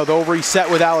Giuliano. They'll reset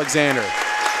with Alexander.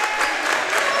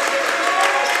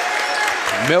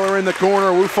 Miller in the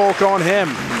corner, Woolfolk on him.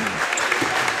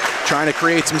 Trying to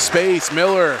create some space.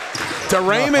 Miller to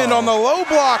Raymond on the low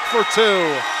block for 2.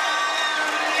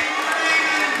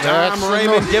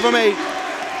 Raymond, give him 8.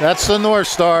 That's the North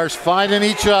Stars finding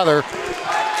each other.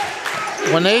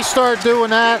 When they start doing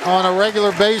that on a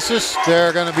regular basis,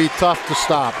 they're going to be tough to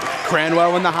stop.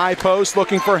 Cranwell in the high post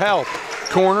looking for help.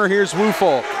 Corner, here's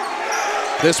Woolfolk.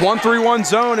 This 1-3-1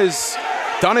 zone is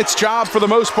done its job for the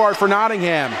most part for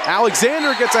Nottingham.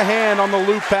 Alexander gets a hand on the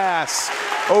loop pass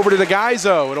over to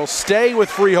DeGaizo. It'll stay with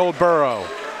Freehold Borough.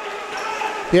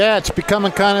 Yeah, it's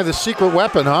becoming kind of the secret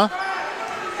weapon, huh?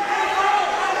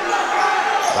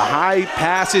 The high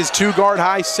pass is 2-guard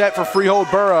high set for Freehold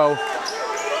Borough.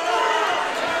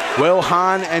 Will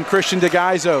Hahn and Christian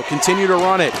DeGaizo continue to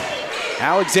run it.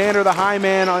 Alexander, the high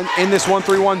man in this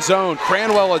 1-3-1 zone.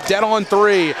 Cranwell, a dead-on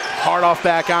three. Hard off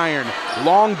back iron.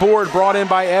 Long board brought in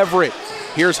by Everett.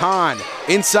 Here's Hahn.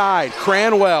 Inside.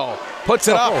 Cranwell puts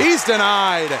it up. He's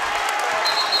denied.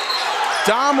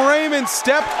 Dom Raymond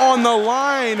stepped on the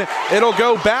line. It'll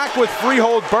go back with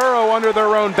Freehold Borough under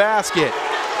their own basket.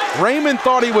 Raymond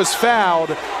thought he was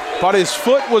fouled, but his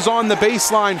foot was on the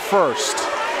baseline first.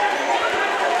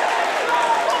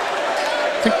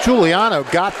 I think Giuliano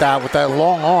got that with that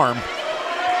long arm,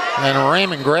 and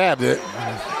Raymond grabbed it.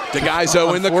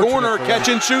 DeGaizo in the corner, catch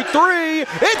and shoot three.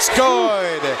 It's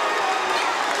good.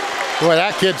 Boy,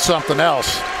 that kid's something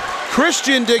else.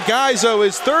 Christian DeGaizo,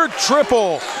 his third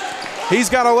triple. He's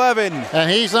got 11. And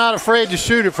he's not afraid to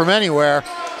shoot it from anywhere.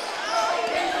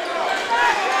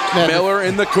 Miller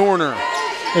in the corner.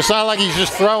 It's not like he's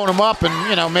just throwing them up and,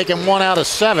 you know, making 1 out of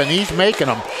 7. He's making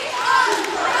them.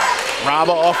 Raba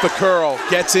off the curl,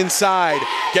 gets inside,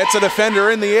 gets a defender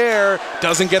in the air,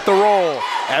 doesn't get the roll.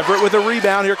 Everett with a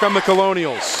rebound. Here come the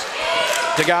Colonials.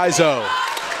 DeGaizo.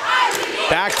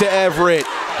 Back to Everett.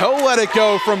 He'll let it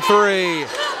go from 3.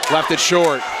 Left it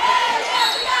short.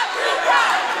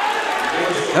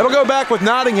 That'll go back with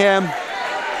Nottingham.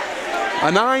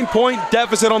 A 9-point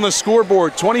deficit on the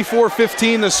scoreboard.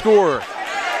 24-15 the score.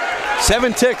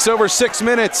 7 ticks over 6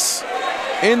 minutes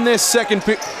in this second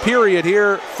period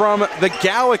here from the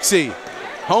Galaxy,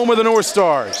 home of the North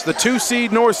Stars. The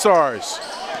 2-seed North Stars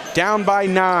down by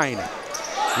 9.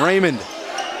 Raymond.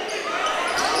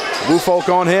 Woolfolk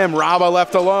on him. Raba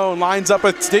left alone. Lines up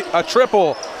a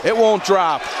triple. It won't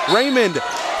drop. Raymond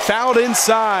fouled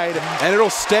inside, and it'll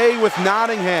stay with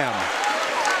Nottingham.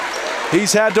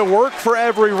 He's had to work for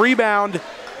every rebound,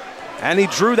 and he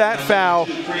drew that foul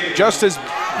just as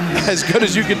good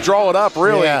as you can draw it up,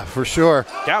 really. Yeah, for sure.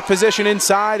 Got position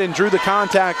inside and drew the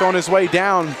contact on his way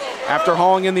down after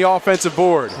hauling in the offensive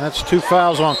board. That's 2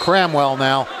 fouls on Cranwell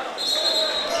now.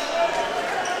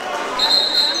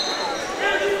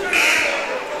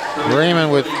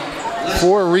 Raymond with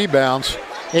 4 rebounds,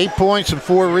 8 points and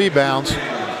 4 rebounds.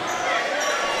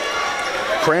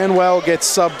 Cranwell gets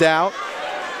subbed out.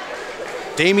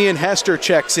 Damian Hester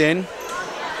checks in.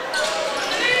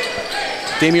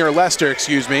 Damian Lester,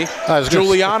 excuse me.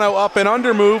 Giuliano up and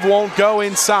under move, won't go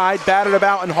inside. Batted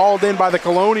about and hauled in by the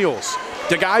Colonials.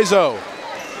 DeGaizo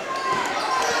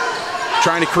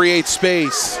trying to create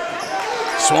space.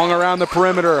 Swung around the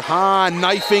perimeter. Hahn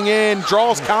knifing in,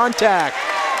 draws contact,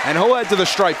 and he'll head to the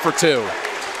stripe for 2.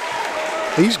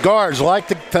 These guards like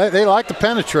to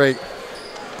penetrate.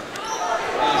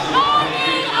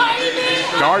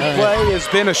 Guard play has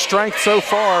been a strength so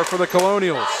far for the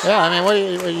Colonials. Yeah, I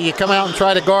mean, you come out and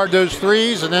try to guard those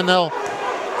threes, and then they'll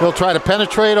try to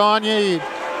penetrate on you. You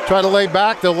try to lay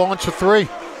back, they'll launch a 3.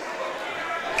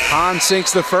 Hahn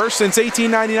sinks the first since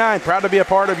 1899. Proud to be a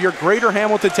part of your greater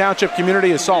Hamilton Township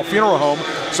community is Saul Funeral Home.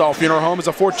 Saul Funeral Home is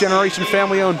a 4th-generation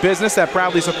family-owned business that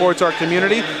proudly supports our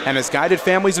community and has guided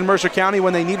families in Mercer County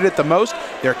when they needed it the most.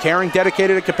 Their caring,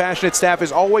 dedicated, and compassionate staff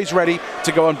is always ready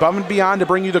to go above and beyond to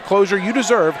bring you the closure you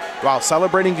deserve while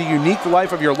celebrating the unique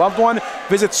life of your loved one.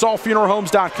 Visit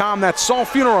saulfuneralhomes.com. That's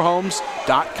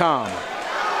saulfuneralhomes.com.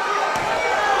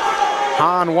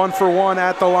 Hahn 1 for 1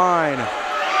 at the line.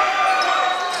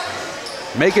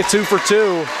 Make it 2 for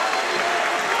 2.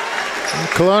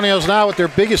 Colonials now with their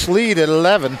biggest lead at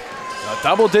 11. A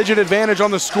double-digit advantage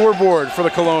on the scoreboard for the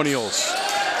Colonials.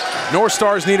 North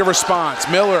Stars need a response.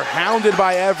 Miller hounded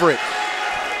by Everett.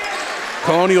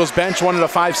 Colonials bench wanted a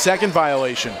 5-second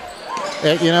violation.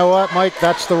 You know what, Mike?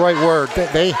 That's the right word.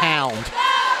 They hound.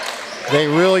 They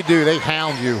really do. They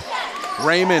hound you.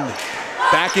 Raymond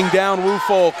backing down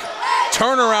Woolfolk.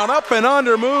 Turnaround up and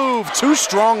under move. Too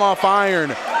strong off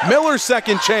iron. Miller's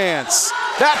second chance.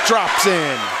 That drops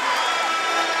in.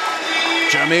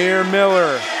 Jameer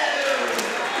Miller.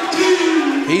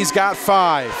 He's got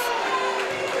 5.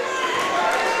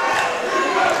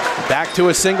 Back to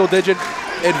a single-digit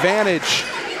advantage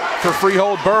for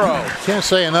Freehold Borough. Can't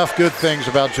say enough good things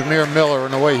about Jameer Miller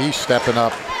and the way he's stepping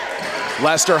up.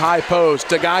 Lester high post.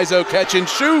 DeGaizo catch and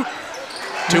shoot.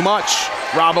 Too much.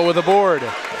 Raba with a board.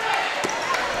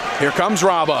 Here comes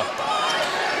Raba.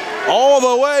 All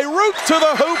the way, root to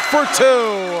the hoop for 2.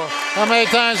 How many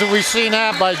times have we seen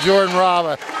that by Jordan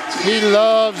Raba? He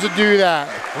loves to do that.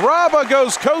 Raba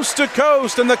goes coast to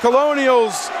coast, and the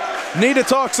Colonials need to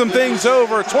talk some things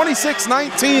over.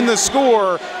 26-19 the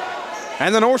score,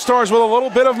 and the Northstars with a little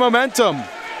bit of momentum.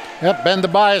 Yep, Ben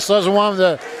Tobias doesn't want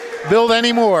them to build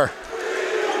anymore.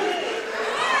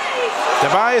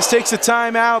 Tobias takes a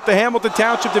timeout. The Hamilton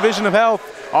Township Division of Health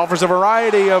offers a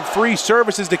variety of free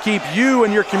services to keep you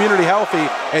and your community healthy.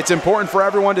 It's important for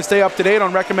everyone to stay up to date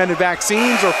on recommended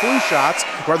vaccines or flu shots.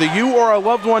 Whether you or a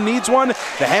loved one needs one,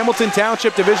 the Hamilton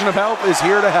Township Division of Health is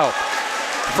here to help.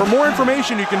 For more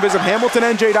information, you can visit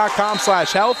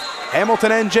hamiltonnj.com/health,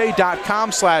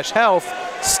 hamiltonnj.com/health.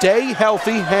 Stay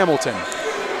healthy, Hamilton.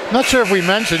 Not sure if we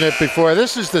mentioned it before.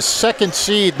 This is the 2nd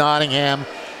seed Nottingham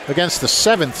against the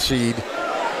 7th seed.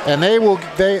 And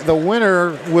the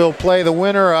winner will play the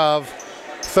winner of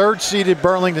 3rd-seeded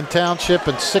Burlington Township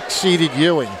and 6th-seeded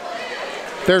Ewing.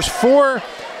 There's four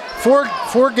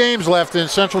games left in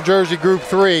Central Jersey Group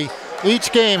 3.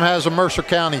 Each game has a Mercer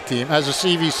County team, has a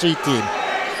CVC team.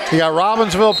 You got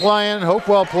Robbinsville playing,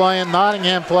 Hopewell playing,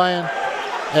 Nottingham playing,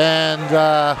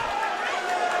 and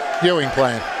Ewing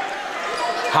playing.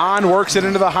 Hahn works it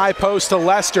into the high post to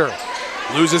Lester.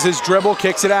 Loses his dribble,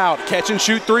 kicks it out. Catch and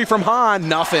shoot three from Hahn,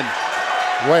 nothing.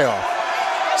 Way off.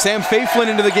 Sam Faiflin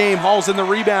into the game, hauls in the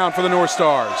rebound for the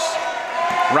Northstars.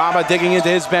 Raba digging into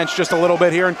his bench just a little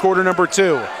bit here in quarter number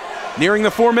 2. Nearing the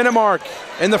 4-minute mark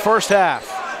in the first half.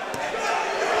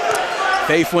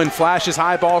 Faiflin flashes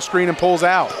high ball screen and pulls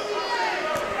out.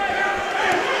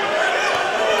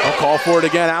 I'll call for it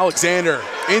again. Alexander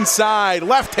inside,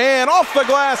 left hand, off the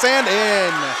glass and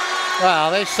in. Wow,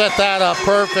 they set that up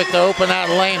perfect to open that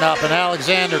lane up, and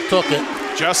Alexander took it.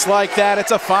 Just like that, it's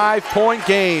a 5-point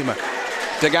game.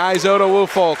 DeGuizo to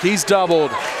Woolfolk, he's doubled.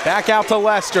 Back out to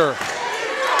Lester.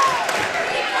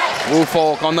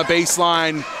 Woolfolk on the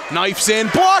baseline, knifes in,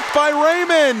 blocked by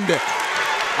Raymond.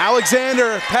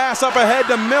 Alexander, pass up ahead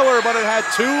to Miller, but it had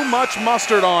too much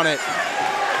mustard on it.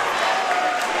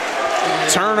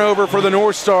 Turnover for the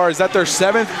Northstars. Is that their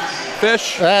 7th,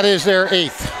 Fish? That is their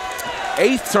 8th.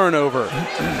 8th turnover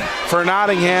for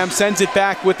Nottingham. Sends it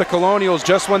back with the Colonials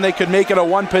just when they could make it a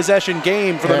 1-possession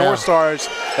game for the Northstars.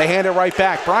 They hand it right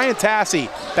back. Brian Tassi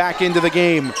back into the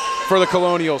game for the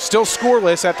Colonials. Still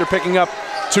scoreless after picking up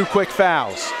 2 quick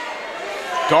fouls.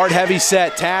 Guard heavy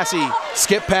set. Tassi,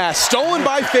 skip pass, stolen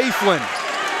by Faiflin.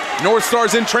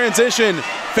 Northstars in transition.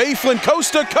 Faiflin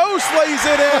coast to coast lays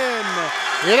it in.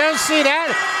 You don't see that.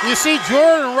 You see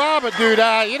Jordan Raba do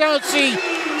that. You don't see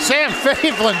Sam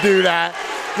Faiflin do that.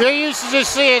 You're used to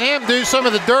just seeing him do some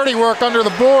of the dirty work under the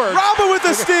board. Raba with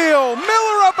the steal.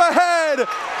 Miller up ahead.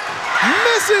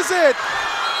 Misses it.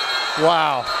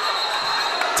 Wow.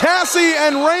 Tassi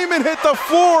and Raymond hit the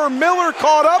floor. Miller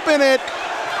caught up in it.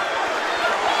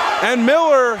 And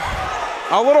Miller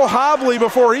a little hobbly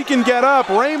before he can get up.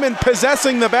 Raymond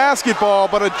possessing the basketball,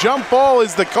 but a jump ball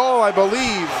is the call, I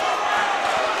believe.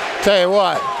 Tell you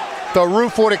what, the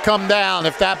roof would have come down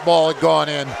if that ball had gone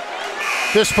in.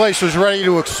 This place was ready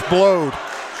to explode.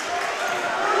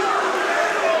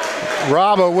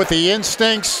 Raba with the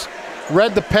instincts,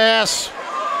 read the pass,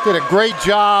 did a great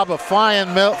job of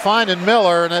finding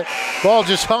Miller, and the ball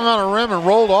just hung on a rim and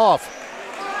rolled off.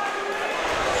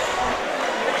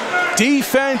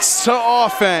 Defense to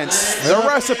offense. The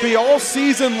recipe all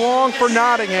season long for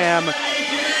Nottingham.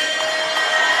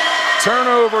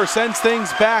 Turnover sends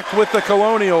things back with the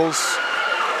Colonials.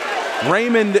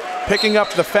 Raymond picking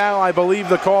up the foul. I believe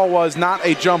the call was not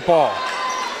a jump ball.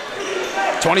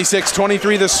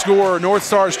 26-23 the score.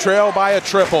 Northstars trail by a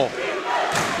triple.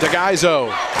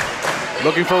 DeGuizo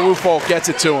looking for Woolfolk, gets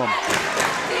it to him.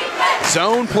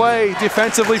 Zone play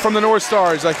defensively from the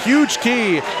Northstars. A huge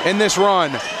key in this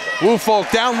run. Woolfolk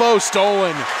down low,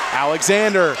 stolen.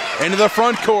 Alexander into the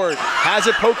front court. Has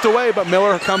it poked away, but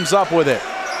Miller comes up with it.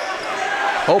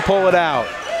 He'll pull it out.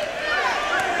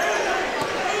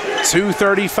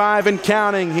 2:35 and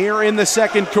counting here in the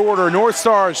second quarter.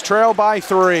 Northstars trail by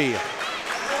 3.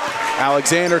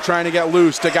 Alexander trying to get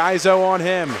loose. DeGuizo on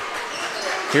him.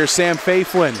 Here's Sam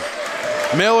Faiflin.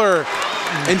 Miller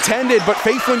intended, but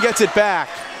Faiflin gets it back.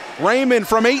 Raymond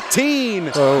from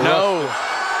 18. Oh, no.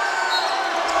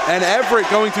 And Everett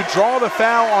going to draw the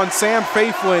foul on Sam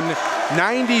Faiflin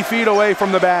 90 feet away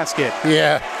from the basket.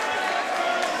 Yeah.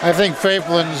 I think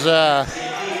Faiflin's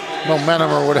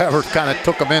momentum or whatever kind of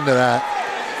took him into that.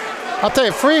 I'll tell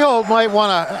you, Freehold might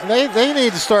want to, they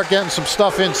need to start getting some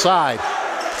stuff inside.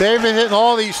 They've been hitting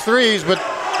all these threes, but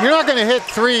you're not going to hit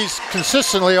threes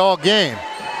consistently all game.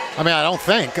 I mean, I don't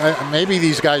think. Maybe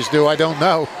these guys do, I don't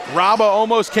know. Raba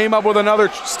almost came up with another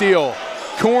steal.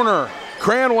 Corner,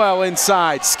 Cranwell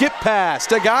inside, skip pass,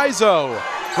 DeGuizo.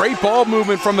 Great ball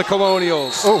movement from the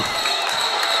Colonials. Oh.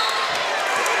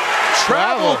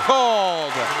 Travel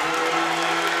called.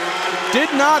 Did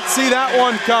not see that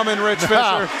one coming, Rich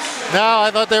Fisher. No,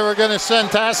 I thought they were going to send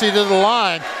Tassie to the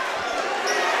line.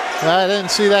 I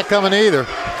didn't see that coming either.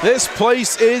 This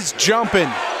place is jumping.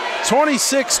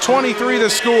 26-23 the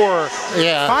score.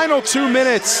 Yeah. Final 2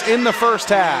 minutes in the first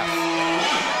half.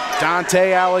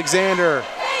 Dante Alexander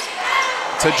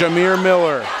to Jameer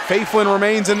Miller. Faithlin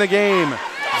remains in the game.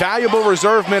 Valuable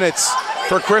reserve minutes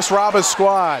for Chris Raba's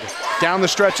squad down the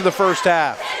stretch of the first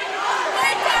half.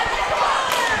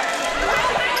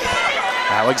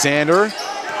 Alexander,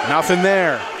 nothing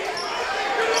there.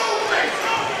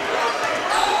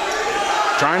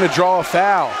 Trying to draw a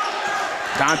foul.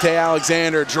 Dante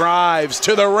Alexander drives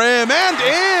to the rim and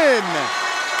in!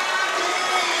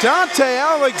 Dante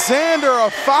Alexander, a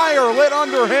fire lit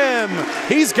under him.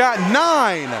 He's got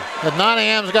 9. And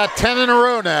Nottingham's got 10 in a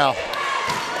row now.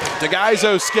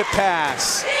 DeGaizo skip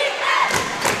pass.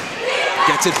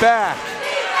 Gets it back.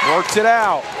 Works it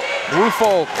out.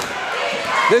 Rufolk.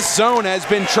 This zone has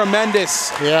been tremendous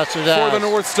for the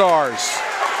North Stars.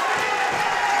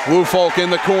 Rufolk in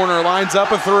the corner, lines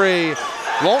up a 3.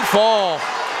 Won't fall.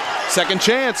 Second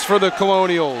chance for the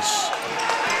Colonials.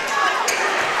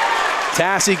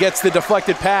 Tassie gets the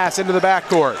deflected pass into the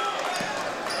backcourt.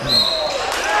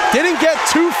 Didn't get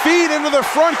 2 feet into the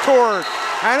front court,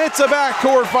 and it's a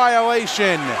backcourt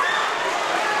violation.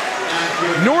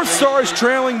 North Stars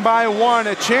trailing by 1,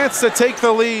 a chance to take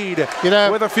the lead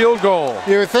with a field goal.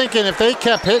 You were thinking if they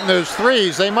kept hitting those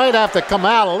threes, they might have to come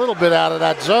out a little bit out of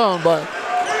that zone, but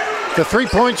the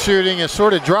three-point shooting is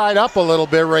sort of dried up a little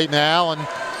bit right now. And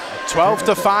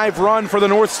 12-5 run for the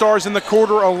North Stars in the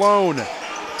quarter alone.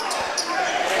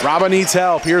 Raba needs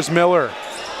help. Here's Miller.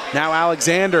 Now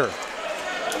Alexander.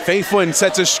 Faithlin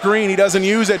sets a screen. He doesn't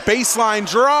use it. Baseline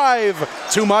drive.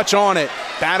 Too much on it.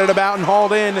 Batted about and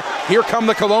hauled in. Here come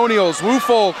the Colonials.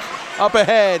 Rufolk up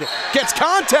ahead. Gets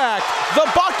contact. The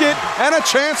bucket and a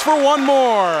chance for one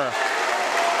more.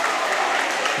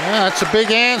 Yeah, that's a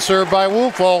big answer by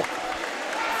Rufolk.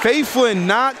 Faithlin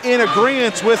not in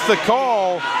agreement with the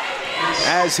call,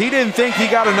 as he didn't think he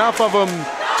got enough of them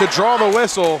to draw the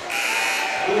whistle.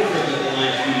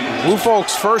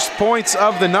 Rufolk's first points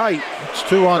of the night. It's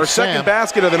 2 on Sam. Second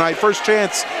basket of the night. First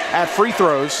chance at free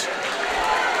throws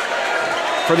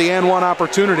for the N1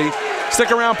 opportunity.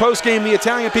 Stick around post-game. The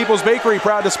Italian People's Bakery,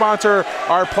 proud to sponsor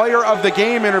our Player of the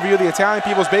Game interview. The Italian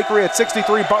People's Bakery at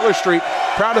 63 Butler Street,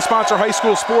 proud to sponsor high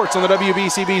school sports on the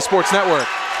WBCB Sports Network.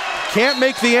 Can't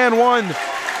make the N1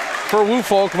 for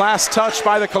Rufolk. Last touch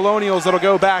by the Colonials. That'll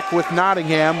go back with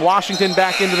Nottingham. Washington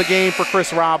back into the game for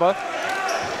Chris Raba.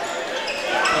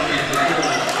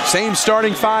 Same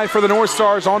starting 5 for the North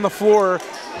Stars on the floor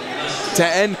to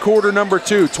end quarter number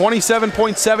 2.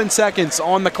 27.7 seconds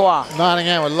on the clock.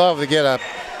 Nottingham would love to get a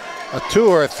 2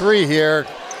 or a 3 here.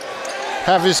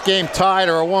 Have this game tied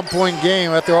or a 1-point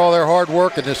game after all their hard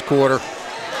work in this quarter.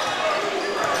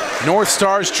 North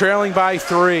Stars trailing by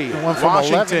 3.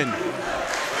 Washington. 11.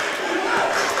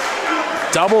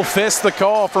 Double fist the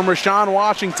call from Rashawn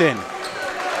Washington.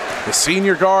 The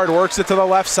senior guard works it to the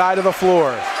left side of the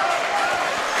floor.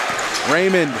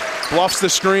 Raymond bluffs the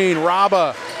screen.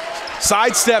 Raba,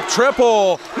 sidestep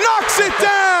triple, knocks it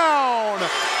down!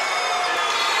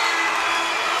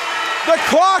 The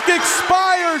clock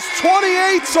expires,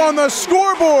 28's on the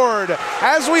scoreboard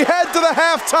as we head to the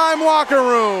halftime locker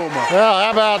room. Well,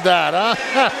 how about that, huh?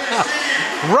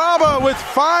 Raba with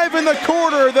 5 in the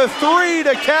quarter, the 3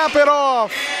 to cap it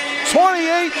off.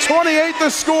 28-28 the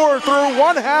score through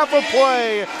 1 half of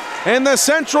play in the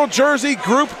Central Jersey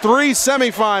Group 3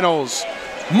 semifinals.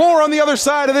 More on the other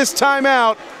side of this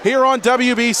timeout here on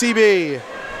WBCB.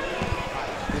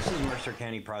 This is Mercer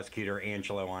County Prosecutor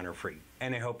Angelo Honorfree,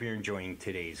 and I hope you're enjoying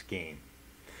today's game.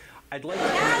 I'd like to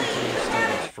thank the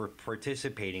students for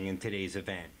participating in today's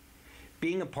event.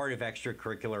 Being a part of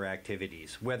extracurricular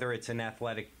activities, whether it's an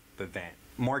athletic event,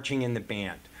 marching in the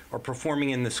band, or performing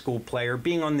in the school play, or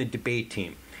being on the debate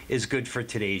team, is good for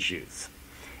today's youth.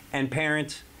 And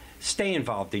parents, stay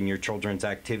involved in your children's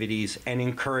activities and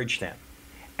encourage them.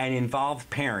 An involved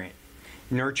parent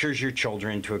nurtures your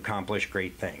children to accomplish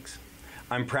great things.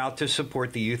 I'm proud to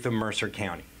support the youth of Mercer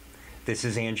County. This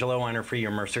is Angelo Honorfree,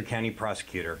 your Mercer County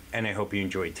prosecutor, and I hope you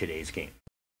enjoyed today's game.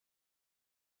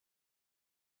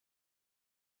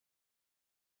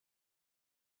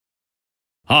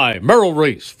 Hi, Merrill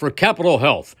Reese for Capital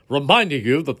Health, reminding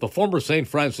you that the former St.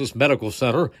 Francis Medical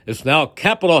Center is now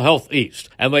Capital Health East,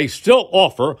 and they still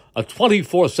offer a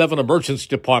 24/7 emergency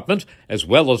department as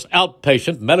well as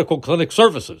outpatient medical clinic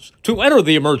services. To enter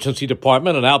the emergency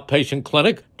department and outpatient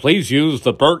clinic, please use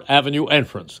the Burt Avenue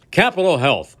entrance. Capital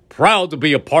Health, proud to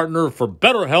be a partner for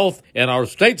better health in our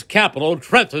state's capital,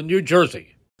 Trenton, New Jersey.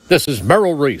 This is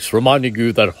Merrill Reese reminding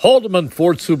you that Haldeman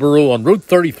Ford Subaru on Route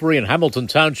 33 in Hamilton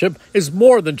Township is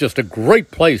more than just a great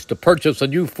place to purchase a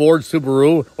new Ford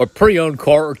Subaru or pre-owned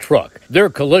car or truck. Their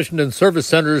collision and service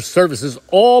centers services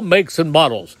all makes and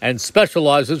models and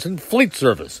specializes in fleet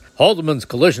service. Haldeman's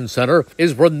Collision Center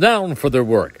is renowned for their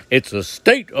work. It's a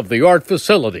state-of-the-art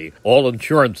facility, all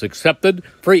insurance accepted,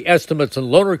 free estimates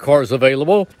and loaner cars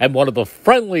available, and one of the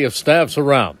friendliest staffs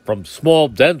around. From small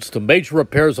dents to major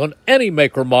repairs on any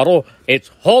make or model,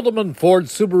 it's Haldeman Ford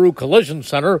Subaru Collision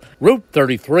Center, Route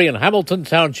 33 in Hamilton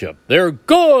Township. They're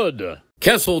good!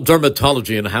 Kessel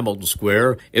Dermatology in Hamilton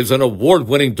Square is an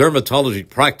award-winning dermatology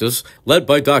practice led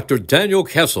by Dr. Daniel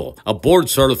Kessel, a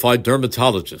board-certified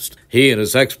dermatologist. He and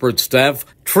his expert staff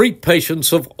treat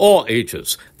patients of all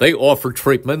ages. They offer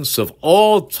treatments of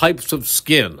all types of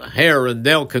skin, hair, and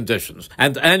nail conditions,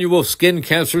 and annual skin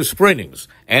cancer screenings,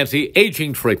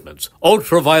 anti-aging treatments,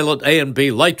 ultraviolet A and B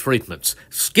light treatments,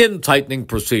 skin tightening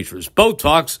procedures,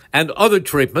 Botox, and other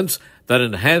treatments that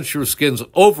enhance your skin's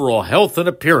overall health and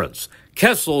appearance.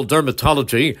 Kessel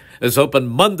Dermatology is open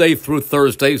Monday through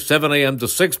Thursday, 7 a.m. to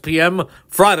 6 p.m.,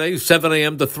 Friday, 7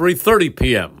 a.m. to 3:30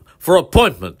 p.m. For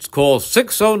appointments, call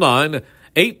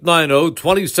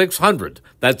 609-890-2600.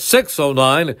 That's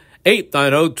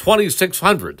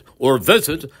 609-890-2600. Or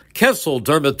visit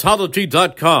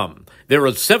KesselDermatology.com. They're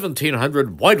at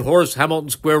 1700 Whitehorse, Hamilton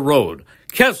Square Road.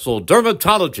 Kessel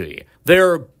Dermatology.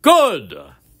 They're good!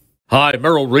 Hi,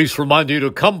 Merrill Reese reminding you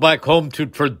to come back home to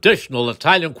traditional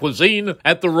Italian cuisine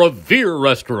at the Revere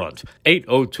Restaurant,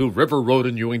 802 River Road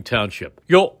in Ewing Township.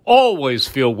 You'll always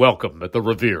feel welcome at the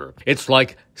Revere. It's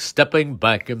like stepping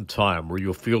back in time where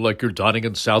you'll feel like you're dining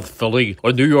in South Philly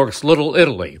or New York's Little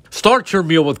Italy. Start your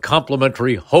meal with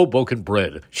complimentary Hoboken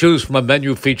bread. Choose from a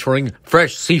menu featuring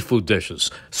fresh seafood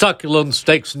dishes, succulent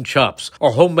steaks and chops,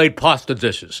 or homemade pasta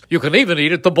dishes. You can even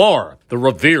eat at the bar. The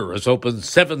Revere is open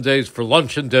 7 days for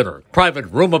lunch and dinner. Private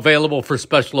room available for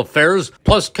special affairs,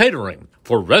 plus catering.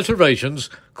 For reservations,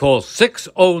 call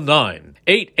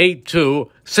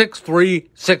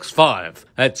 609-882-6365.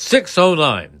 That's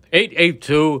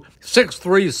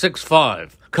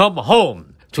 609-882-6365. Come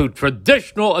home to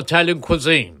traditional Italian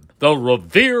cuisine. The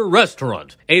Revere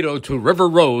Restaurant, 802 River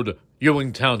Road,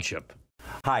 Ewing Township.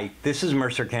 Hi, this is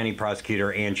Mercer County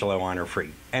Prosecutor Angelo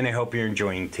Honorfree, and I hope you're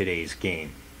enjoying today's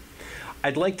game.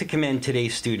 I'd like to commend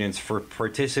today's students for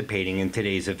participating in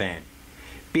today's event.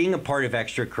 Being a part of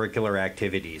extracurricular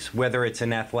activities, whether it's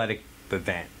an athletic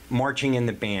event, marching in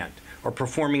the band, or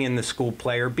performing in the school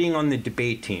play, or being on the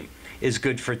debate team, is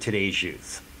good for today's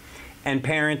youth. And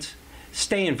parents,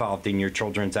 stay involved in your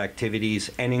children's activities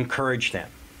and encourage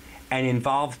them. An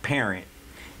involved parent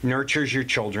nurtures your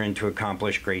children to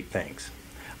accomplish great things.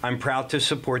 I'm proud to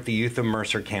support the youth of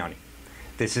Mercer County.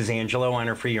 This is Angelo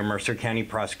Honorfree, your Mercer County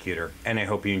Prosecutor, and I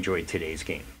hope you enjoyed today's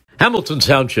game. Hamilton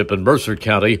Township in Mercer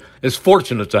County is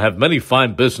fortunate to have many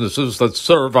fine businesses that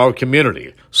serve our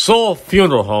community. Saul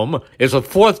Funeral Home is a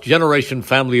fourth-generation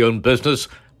family-owned business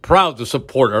proud to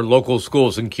support our local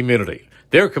schools and community.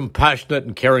 Their compassionate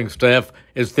and caring staff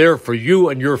is there for you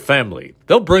and your family.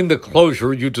 They'll bring the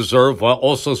closure you deserve while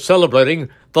also celebrating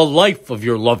the life of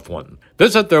your loved one.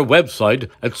 Visit their website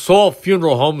at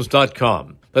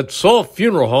saulfuneralhomes.com. That's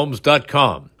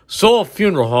saulfuneralhomes.com. Saul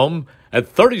Funeral Home at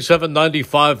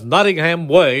 3795 Nottingham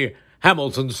Way,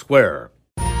 Hamilton Square.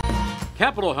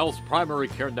 Capital Health's primary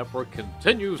care network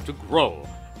continues to grow,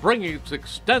 bringing its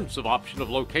extensive option of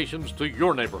locations to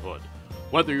your neighborhood.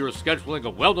 Whether you're scheduling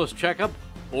a wellness checkup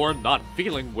or not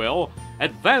feeling well,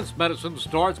 advanced medicine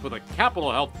starts with a Capital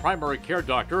Health primary care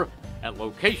doctor at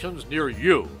locations near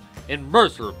you in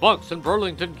Mercer, Bucks, and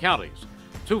Burlington counties.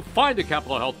 To find a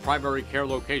Capital Health primary care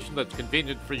location that's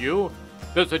convenient for you,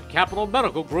 visit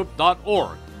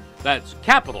capitalmedicalgroup.org. That's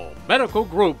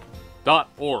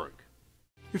capitalmedicalgroup.org.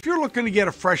 If you're looking to get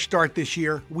a fresh start this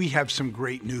year, we have some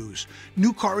great news.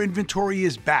 New car inventory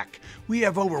is back. We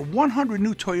have over 100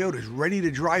 new Toyotas ready to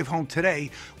drive home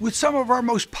today with some of our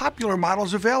most popular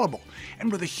models available. And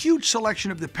with a huge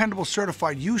selection of dependable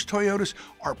certified used Toyotas,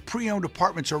 our pre-owned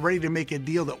departments are ready to make a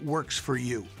deal that works for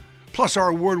you. Plus, our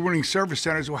award-winning service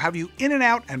centers will have you in and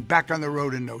out and back on the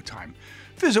road in no time.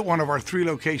 Visit one of our 3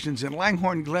 locations in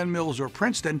Langhorne, Glen Mills, or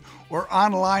Princeton, or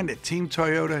online at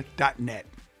teamtoyota.net.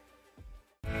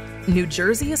 New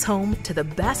Jersey is home to the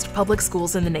best public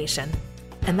schools in the nation.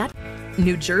 And that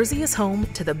New Jersey is home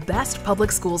to the best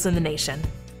public schools in the nation.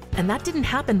 And that didn't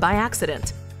happen by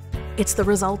accident. It's the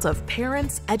result of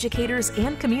parents, educators,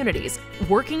 and communities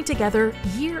working together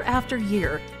year after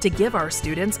year to give our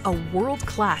students a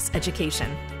world-class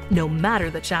education, no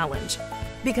matter the challenge.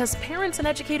 Because parents and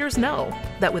educators know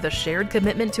that with a shared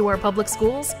commitment to our public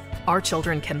schools, our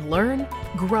children can learn,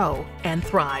 grow, and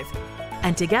thrive.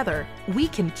 And together, we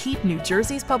can keep New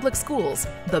Jersey's public schools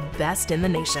the best in the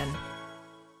nation.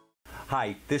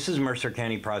 Hi, this is Mercer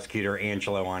County Prosecutor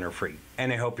Angelo Honor-Free,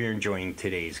 and I hope you're enjoying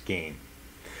today's game.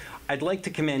 I'd like to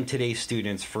commend today's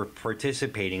students for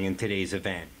participating in today's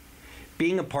event.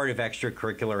 Being a part of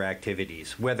extracurricular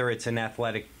activities, whether it's an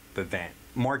athletic event,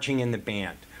 marching in the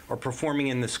band, or performing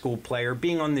in the school play, or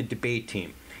being on the debate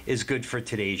team, is good for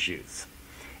today's youth.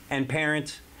 And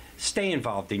parents, stay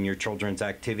involved in your children's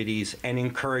activities and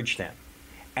encourage them.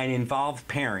 An involved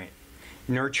parent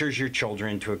nurtures your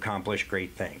children to accomplish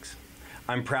great things.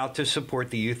 I'm proud to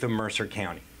support the youth of Mercer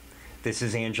County. This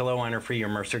is Angelo Honor-Free, your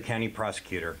Mercer County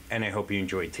Prosecutor, and I hope you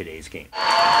enjoyed today's game.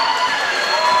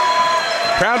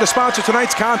 Proud to sponsor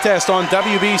tonight's contest on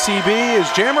WBCB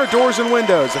is Jammer Doors and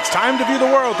Windows. It's time to view the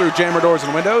world through Jammer Doors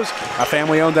and Windows, a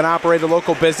family-owned and operated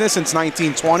local business since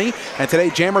 1920. And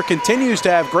today, Jammer continues to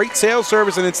have great sales,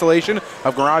 service, and installation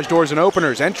of garage doors and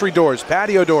openers, entry doors,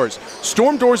 patio doors,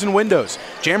 storm doors, and windows.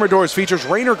 Jammer Doors features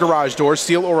Rainer garage doors,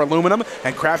 steel or aluminum,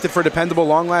 and crafted for dependable,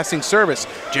 long-lasting service.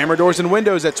 Jammer Doors and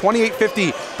Windows at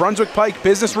 2850 Brunswick Pike,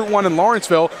 Business Route 1 in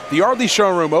Lawrenceville. The Yardley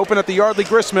Showroom, open at the Yardley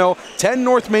Grist Mill, 10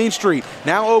 North Main Street.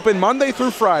 Now open Monday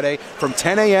through Friday from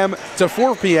 10 a.m. to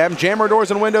 4 p.m. Jammer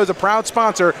Doors and Windows, a proud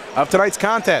sponsor of tonight's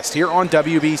contest here on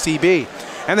WBCB.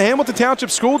 And the Hamilton Township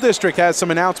School District has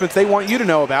some announcements they want you to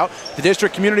know about. The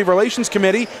District Community Relations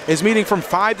Committee is meeting from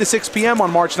 5 to 6 p.m. on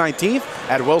March 19th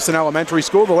at Wilson Elementary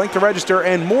School. The link to register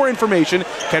and more information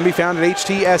can be found at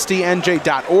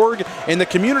htsdnj.org. In the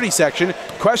community section,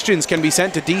 questions can be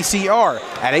sent to DCR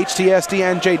at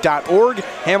htsdnj.org.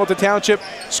 Hamilton Township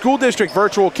School District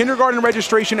virtual kindergarten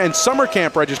registration and summer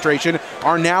camp registration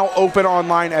are now open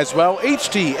online as well.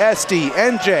 htsdnj.org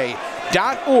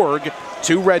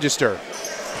to register.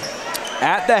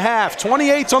 At the half,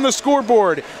 28's on the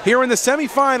scoreboard here in the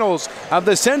semifinals of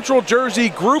the Central Jersey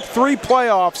Group 3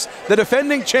 playoffs. The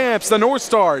defending champs, the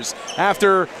Northstars,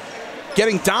 after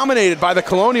getting dominated by the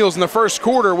Colonials in the first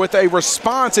quarter with a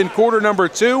response in quarter number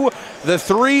 2. The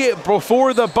 3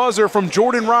 before the buzzer from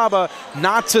Jordan Raba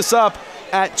knots us up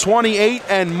at 28,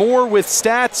 and more with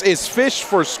stats is Fish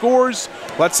for scores.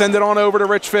 Let's send it on over to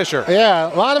Rich Fisher.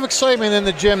 Yeah, a lot of excitement in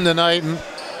the gym tonight. And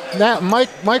now,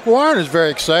 Mike Warren is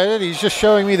very excited. He's just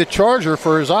showing me the charger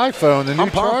for his iPhone, the new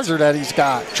charger that he's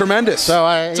got. Tremendous. So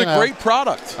it's a great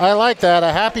product. I like that.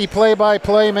 A happy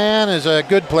play-by-play man is a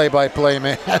good play-by-play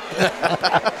man.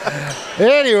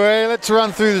 Anyway, let's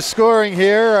run through the scoring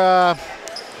here.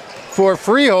 For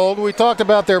Freehold, we talked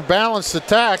about their balanced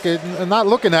attack, and not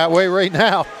looking that way right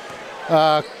now.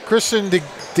 Kristen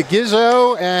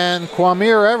DeGizzo and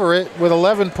Kwamir Everett with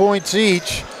 11 points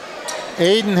each.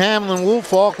 Aiden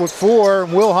Hamlin-Woolfolk with 4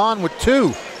 and Will Hahn with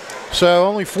 2. So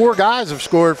only 4 guys have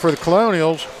scored for the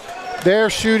Colonials. They're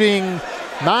shooting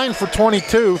 9 for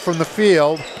 22 from the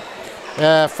field,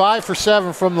 5 for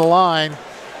 7 from the line,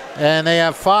 and they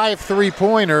have 5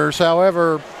 3-pointers.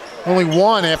 However, only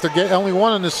one in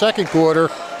the second quarter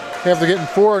after getting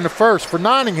 4 in the first. For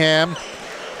Nottingham,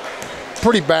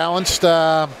 pretty balanced.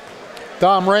 Dom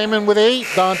Raymond with 8,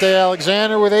 Dante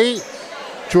Alexander with 8.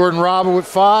 Jordan Raba with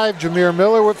 5, Jameer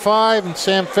Miller with 5, and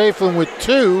Sam Faiflin with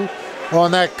 2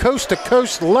 on that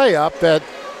coast-to-coast layup that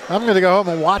I'm going to go home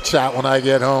and watch that when I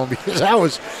get home, because that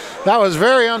was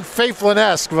very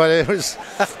un-Faiflin-esque, but it was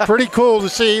pretty cool to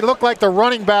see. He looked like the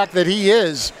running back that he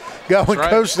is, going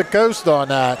coast-to-coast on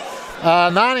that.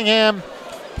 Nottingham,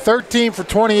 13 for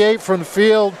 28 from the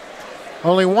field,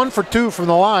 only 1 for 2 from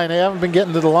the line. They haven't been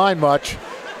getting to the line much.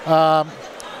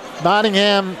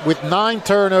 Nottingham with 9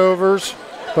 turnovers,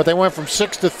 but they went from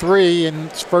 6 to 3 in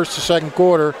first to second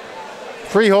quarter.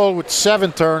 Freehold with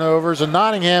 7 turnovers, and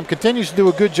Nottingham continues to do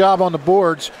a good job on the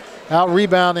boards,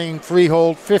 out-rebounding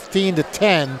Freehold 15 to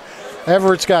 10.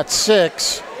 Everett's got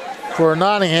 6 for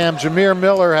Nottingham. Jameer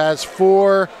Miller has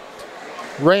 4.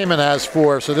 Raymond has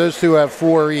 4, so those two have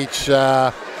 4 each.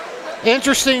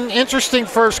 Interesting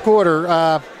first quarter.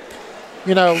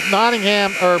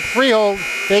 Nottingham or Freehold,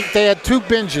 they had 2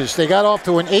 binges. They got off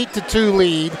to an 8-2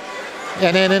 lead,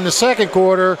 and then in the second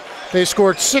quarter, they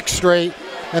scored 6 straight,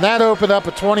 and that opened up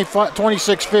a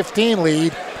 26-15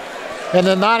 lead. And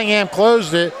then Nottingham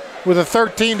closed it with a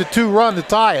 13-2 run to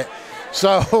tie it.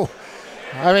 So,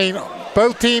 I mean,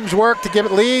 both teams work to give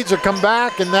it leads or come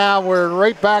back, and now we're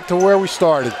right back to where we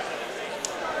started.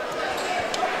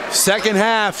 Second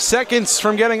half, seconds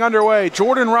from getting underway.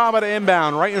 Jordan Raba to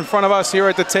inbound right in front of us here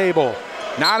at the table.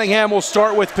 Nottingham will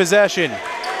start with possession.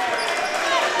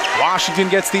 Washington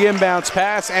gets the inbounds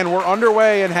pass, and we're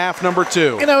underway in half number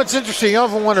 2. You know, it's interesting. You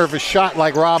often wonder if a shot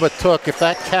like Raba took, if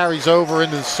that carries over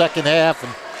into the second half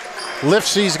and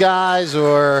lifts these guys,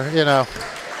 or, you know,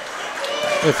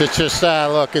 if it's just,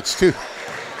 look, it's too,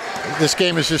 this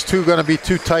game is just going to be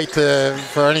too tight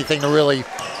for anything to really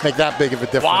make that big of a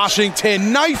difference.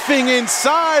 Washington knifing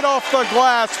inside off the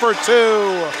glass for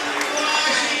 2.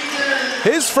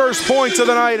 His first points of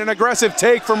the night, an aggressive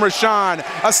take from Rashawn.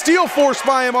 A steal forced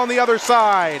by him on the other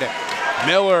side.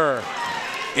 Miller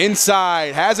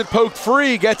inside, has it poked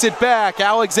free, gets it back.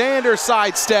 Alexander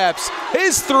sidesteps.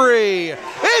 His 3.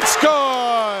 It's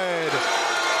good.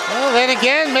 Well, then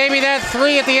again, maybe that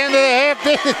 3 at the end of the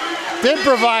half did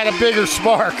provide a bigger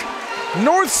spark.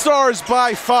 Northstars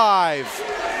by 5.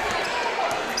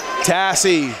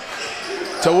 Tassie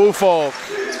to Woolfolk.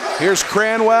 Here's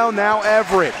Cranwell, now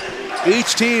Everett.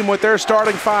 Each team with their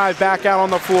starting 5 back out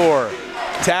on the floor.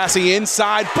 Tassie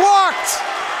inside, blocked!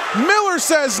 Miller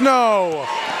says no.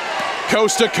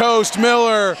 Coast to coast,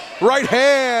 Miller, right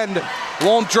hand,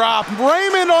 won't drop.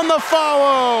 Raymond on the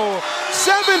follow.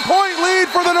 7-point lead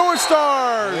for the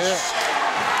Northstars. Yeah.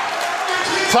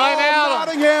 Timeout.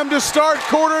 Nottingham to start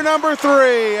quarter number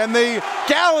 3, and the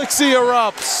Galaxy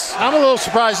erupts. I'm a little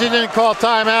surprised he didn't call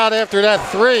timeout after that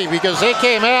 3, because they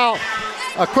came out,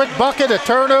 a quick bucket, a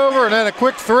turnover, and then a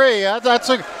quick 3. That's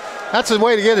a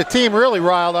way to get a team really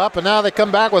riled up, and now they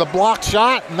come back with a blocked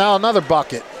shot, and now another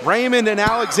bucket. Raymond and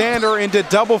Alexander into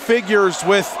double figures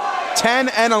with 10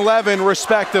 and 11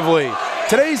 respectively.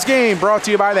 Today's game brought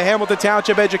to you by the Hamilton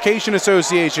Township Education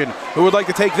Association, who would like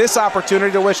to take this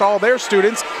opportunity to wish all their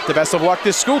students the best of luck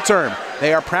this school term.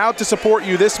 They are proud to support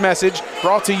you. This message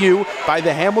brought to you by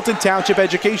the Hamilton Township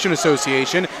Education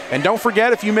Association. And don't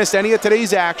forget, if you missed any of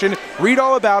today's action, read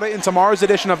all about it in tomorrow's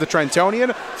edition of the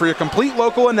Trentonian. For your complete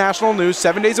local and national news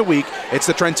 7 days a week, it's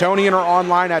the Trentonian or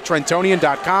online at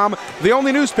Trentonian.com. The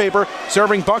only newspaper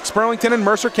serving Bucks, Burlington, and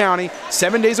Mercer County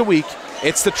 7 days a week.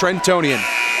 It's the Trentonian.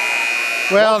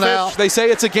 Well, now they say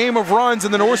it's a game of runs,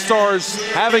 and the Northstars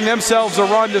having themselves a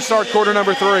run to start quarter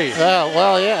number 3.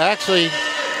 Well, yeah, actually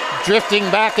drifting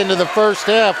back into the first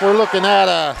half, we're looking at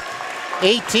a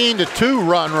 18-2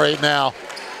 run right now,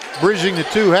 bridging the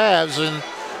 2 halves. And,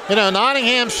 you know,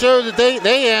 Nottingham showed that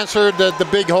they answered the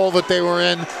big hole that they were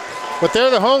in, but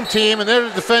they're the home team and they're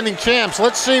the defending champs.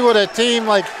 Let's see what a team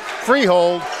like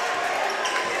Freehold,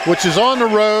 which is on the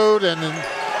road and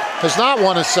has not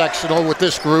won a sectional with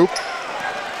this group.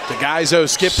 The Guyzo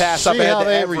skip pass up ahead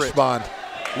to Everett. Respond.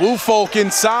 Woolfolk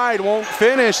inside, won't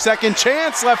finish. Second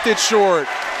chance, left it short.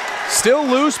 Still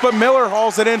loose, but Miller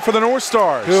hauls it in for the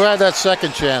Northstars. Who had that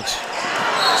second chance?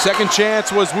 Second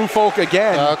chance was Woolfolk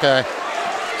again. Okay.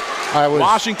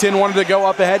 Washington wanted to go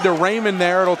up ahead to Raymond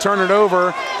there. It'll turn it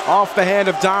over off the hand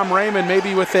of Dom Raymond.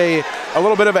 Maybe with a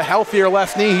little bit of a healthier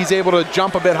left knee, he's able to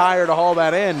jump a bit higher to haul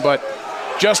that in, but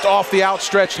just off the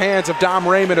outstretched hands of Dom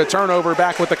Raymond, a turnover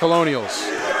back with the Colonials.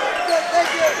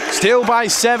 Still by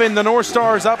 7, the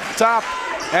Northstars up top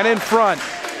and in front.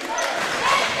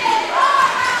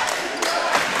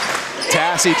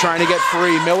 Tassie trying to get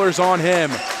free. Miller's on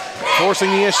him, forcing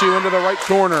the issue into the right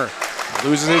corner.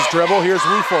 Loses his dribble. Here's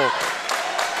Woolfolk.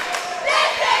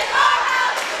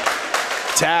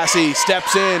 Tassie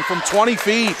steps in from 20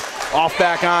 feet off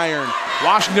back iron.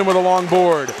 Washington with a long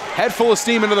board. Head full of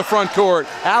steam into the front court.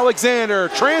 Alexander,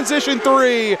 transition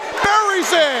 3,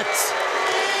 buries it!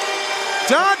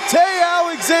 Dante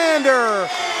Alexander,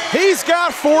 he's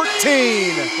got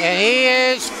 14. And he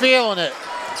is feeling it.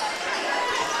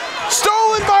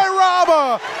 Stolen by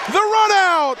Raba, the run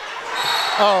out.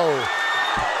 Oh,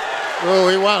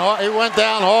 he went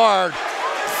down hard.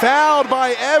 Fouled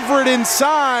by Everett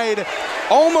inside.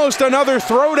 Almost another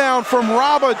throwdown from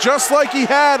Raba, just like he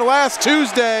had last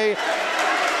Tuesday.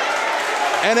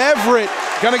 And Everett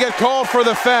gonna get called for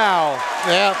the foul.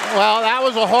 Yeah, well, that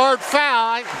was a hard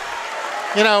foul.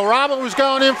 You know, Raba was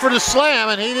going in for the slam,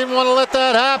 and he didn't want to let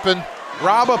that happen.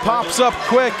 Raba pops up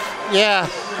quick. Yeah.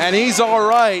 And he's all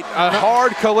right. A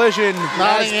hard collision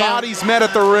as bodies met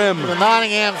at the rim. The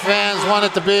Nottingham fans want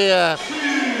it to be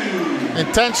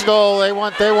intentional. They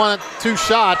want 2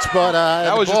 shots, but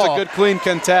that was just a good, clean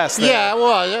contest there. Yeah, it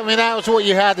was. I mean, that was what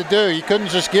you had to do. You couldn't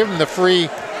just give him the free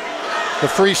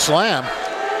slam.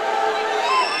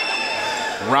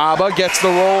 Raba gets the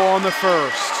roll on the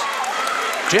first.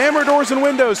 Jammer Doors and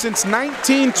Windows since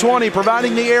 1920,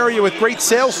 providing the area with great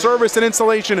sales, service, and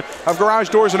installation of garage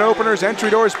doors and openers, entry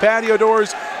doors, patio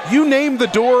doors. You name the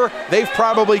door, they've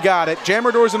probably got it.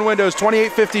 Jammer Doors and Windows,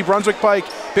 2850 Brunswick Pike,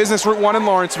 Business Route 1 in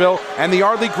Lawrenceville, and the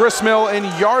Yardley Gristmill in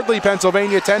Yardley,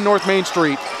 Pennsylvania, 10 North Main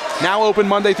Street. Now open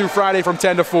Monday through Friday from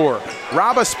 10 to 4.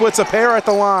 Raba splits a pair at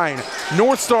the line.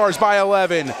 Northstars by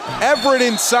 11. Everett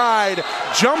inside.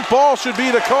 Jump ball should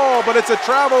be the call, but it's a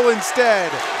travel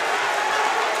instead.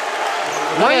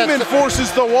 Raymond forces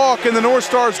the walk, and the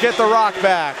Northstars get the rock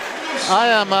back.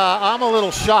 I'm a little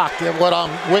shocked at what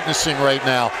I'm witnessing right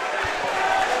now.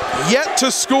 Yet to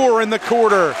score in the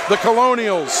quarter, the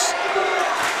Colonials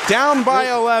down by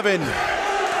 11.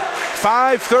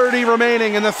 5:30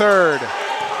 remaining in the third.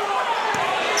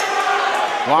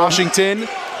 Washington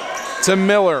to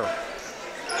Miller.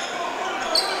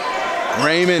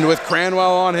 Raymond with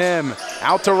Cranwell on him.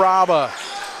 Out to Raba.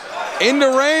 Into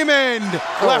Raymond.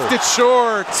 Left it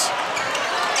short.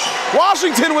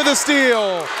 Washington with a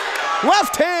steal.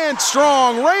 Left hand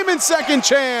strong. Raymond second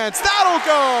chance. That'll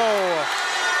go.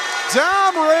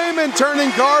 Dom Raymond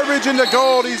turning garbage into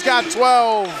gold. He's got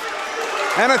 12.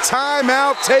 And a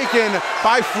timeout taken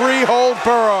by Freehold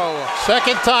Borough.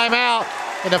 Second timeout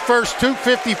in the first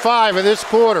 2:55 of this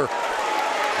quarter.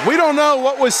 We don't know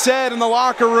what was said in the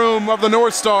locker room of the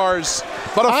Northstars,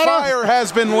 but a fire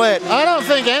has been lit. I don't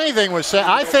think anything was said.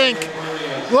 I think,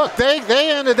 look,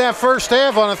 they ended that first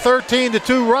half on a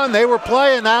 13-2 run. They were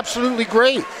playing absolutely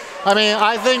great. I mean,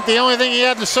 I think the only thing he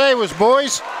had to say was,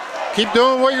 boys, keep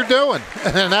doing what you're doing.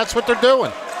 And that's what they're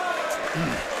doing.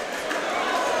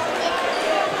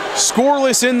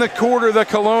 Scoreless in the quarter, the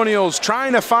Colonials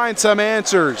trying to find some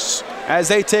answers as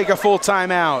they take a full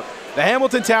timeout. The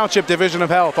Hamilton Township Division of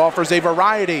Health offers a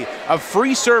variety of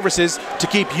free services to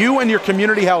keep you and your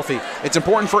community healthy. It's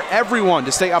important for everyone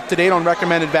to stay up to date on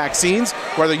recommended vaccines.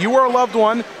 Whether you or a loved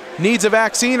one needs a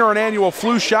vaccine or an annual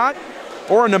flu shot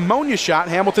or a pneumonia shot,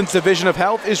 Hamilton's Division of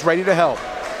Health is ready to help.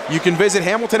 You can visit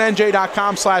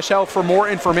hamiltonnj.com/health for more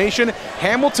information.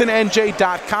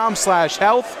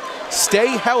 hamiltonnj.com/health. Stay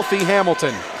healthy,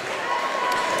 Hamilton.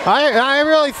 I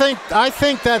really think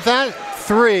that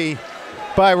three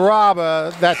by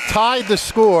Raba that tied the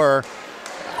score.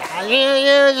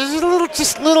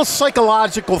 Just little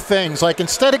psychological things. Like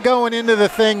instead of going into the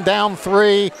thing down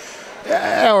 3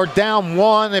 or down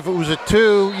 1, if it was a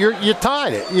 2, you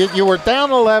tied it. You were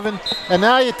down 11, and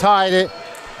now you tied it.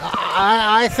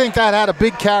 I think that had a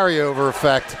big carryover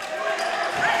effect.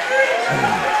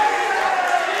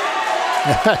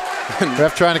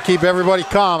 Ref trying to keep everybody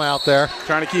calm out there.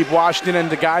 Trying to keep Washington and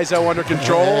DeGuizo under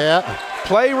control. Yeah.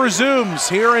 Play resumes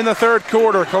here in the third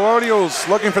quarter. Colonials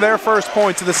looking for their first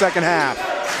points of the second half.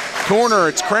 Corner,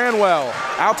 it's Cranwell.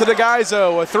 Out to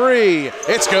DeGuizo, a 3.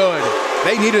 It's good.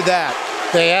 They needed that.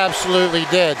 They absolutely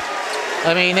did.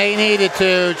 I mean, they needed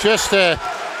to just I'm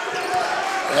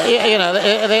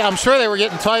sure they were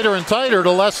getting tighter and tighter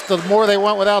the more they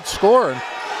went without scoring.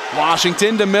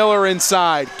 Washington to Miller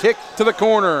inside. Kick to the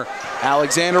corner.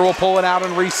 Alexander will pull it out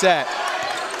and reset.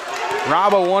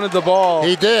 Raba wanted the ball.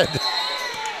 He did.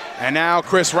 And now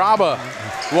Chris Raba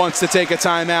wants to take a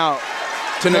timeout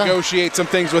to negotiate some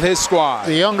things with his squad.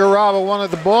 The younger Raba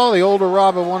wanted the ball. The older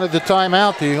Raba wanted the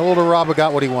timeout. The older Raba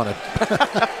got what he wanted.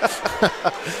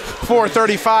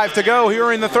 4:35 to go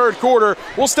here in the third quarter.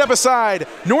 We'll step aside.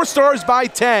 Northstars by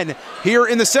 10 here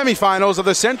in the semifinals of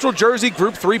the Central Jersey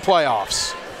Group 3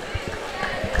 playoffs.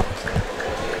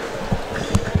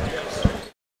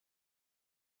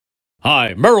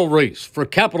 Hi, Merrill Reese for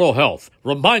Capital Health,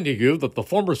 reminding you that the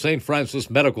former St.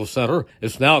 Francis Medical Center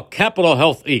is now Capital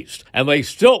Health East, and they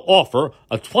still offer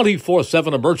a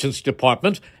 24/7 emergency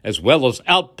department as well as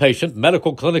outpatient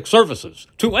medical clinic services.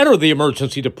 To enter the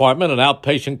emergency department and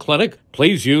outpatient clinic,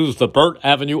 please use the Burt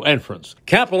Avenue entrance.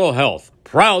 Capital Health,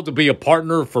 proud to be a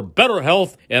partner for better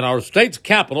health in our state's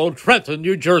capital, Trenton,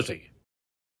 New Jersey.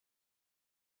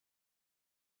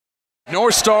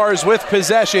 Northstars with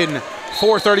possession.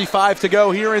 4:35 to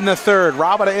go here in the third.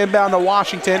 Raba to inbound to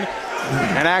Washington,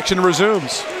 and action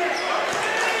resumes.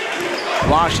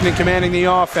 Washington commanding the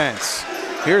offense.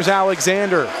 Here's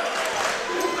Alexander.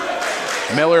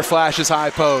 Miller flashes high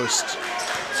post.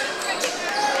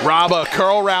 Raba,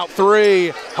 curl route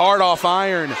 3, hard off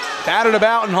iron. Batted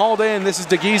about and hauled in. This is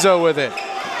DeGuizo with it.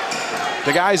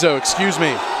 DeGuizo, excuse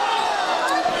me.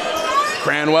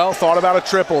 Cranwell thought about a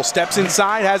triple, steps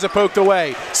inside, has it poked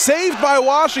away. Saved by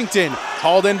Washington,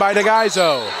 hauled in by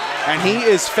DeGuizo, and he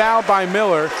is fouled by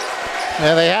Miller.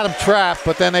 Yeah, they had him trapped,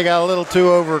 but then they got a little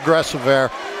too over-aggressive there.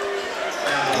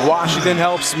 Washington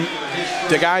helps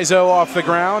DeGuizo off the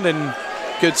ground, and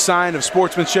good sign of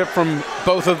sportsmanship from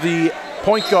both of the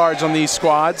point guards on these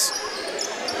squads.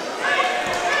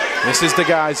 This is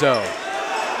DeGuizo.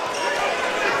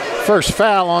 First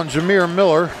foul on Jameer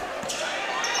Miller.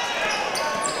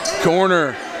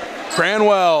 Corner.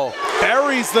 Cranwell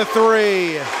buries the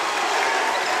three.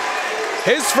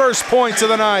 His first points of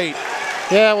the night.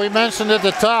 Yeah, we mentioned at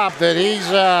the top that he's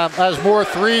has more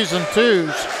threes than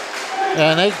twos,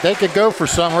 and they could go for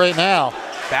some right now.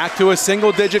 Back to a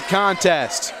single-digit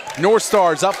contest.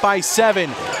 Northstars up by 7,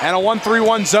 and a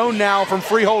 1-3-1 zone now from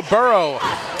Freehold Borough,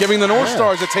 giving the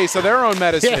Northstars a taste of their own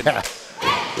medicine. Yeah.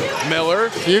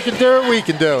 Miller. You can do it, we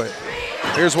can do it.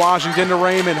 Here's Washington to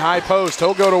Raymond, high post.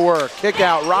 He'll go to work. Kick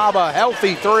out, Raba,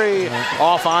 healthy three,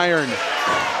 off iron.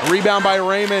 Rebound by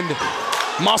Raymond.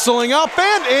 Muscling up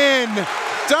and in.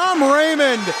 Dom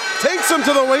Raymond takes him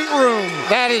to the weight room.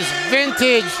 That is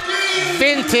vintage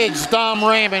Dom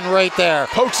Raymond right there.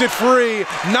 Pokes it free.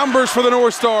 Numbers for the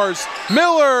Northstars.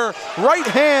 Miller, right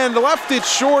hand, left it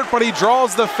short, but he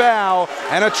draws the foul,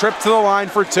 and a trip to the line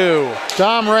for 2.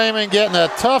 Dom Raymond getting a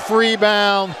tough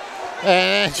rebound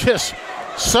and just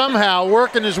somehow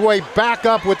working his way back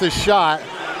up with the shot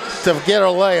to get a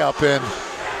layup in.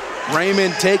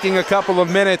 Raymond taking a couple of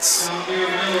minutes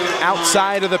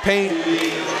outside of the paint,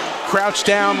 crouched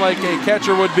down like a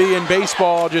catcher would be in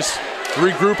baseball, just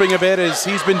regrouping a bit as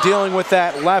he's been dealing with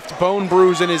that left bone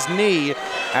bruise in his knee,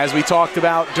 as we talked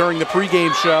about during the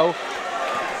pregame show.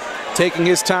 Taking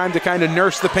his time to kind of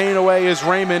nurse the pain away is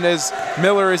Raymond, as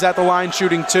Miller is at the line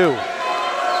shooting 2.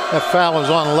 That foul is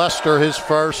on Lester, his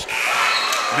first.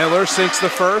 Miller sinks the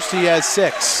first, he has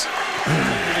 6.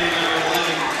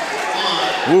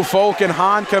 Wu Folk and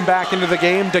Hahn come back into the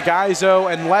game.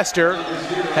 DeGuizo and Lester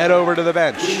head over to the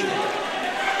bench.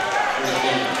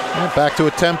 Back to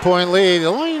a 10-point lead.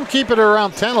 They'll only keep it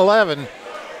around 10-11.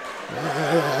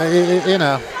 You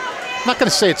know, I'm not going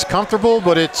to say it's comfortable,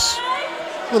 but it's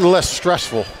a little less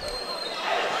stressful.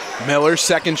 Miller's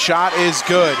second shot is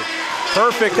good.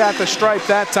 Perfect at the stripe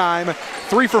that time.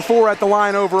 3 for 4 at the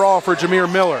line overall for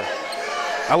Jameer Miller.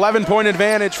 11-point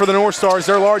advantage for the Northstars.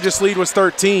 Their largest lead was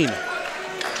 13.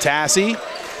 Tassie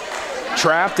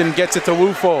trapped and gets it to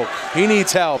Wu Folk. He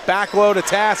needs help. Back low to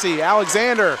Tassie.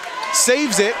 Alexander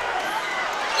saves it.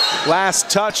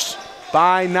 Last touch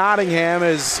by Nottingham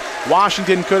as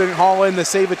Washington couldn't haul in the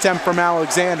save attempt from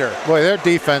Alexander. Boy, their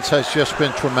defense has just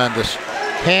been tremendous.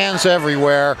 Hands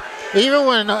everywhere. Even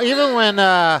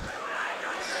when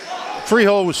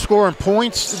Freehold was scoring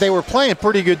points, they were playing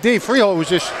pretty good D. Freehold was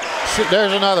just,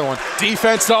 there's another one.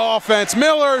 Defense to offense.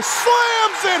 Miller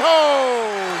slams it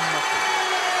home.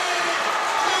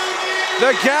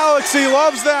 The Galaxy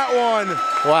loves that one.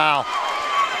 Wow.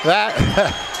 That.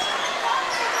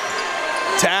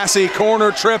 Tassie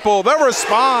corner triple. The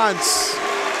response.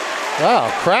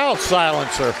 Wow, crowd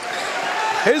silencer.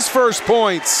 His first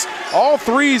points. All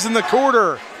threes in the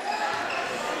quarter.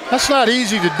 That's not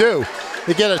easy to do.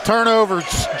 To get a turnover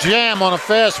jam on a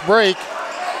fast break,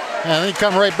 and then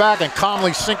come right back and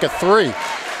calmly sink a 3.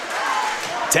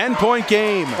 10-point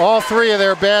game. All 3 of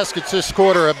their baskets this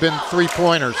quarter have been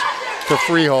 3-pointers for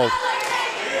Freehold.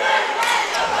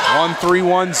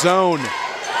 1-3-1 zone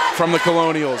from the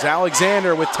Colonials.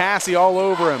 Alexander with Tassie all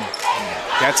over him.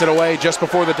 Gets it away just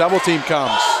before the double team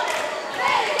comes.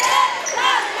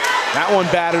 That one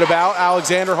batted about.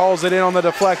 Alexander hauls it in on the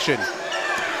deflection.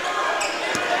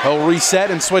 He'll reset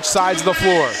and switch sides of the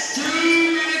floor.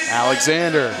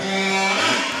 Alexander,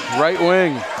 right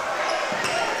wing.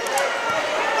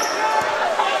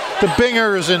 The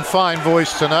Binger is in fine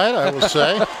voice tonight, I will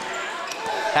say.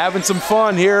 Having some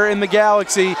fun here in the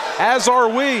Galaxy, as are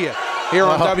we here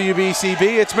on WBCB.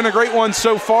 It's been a great one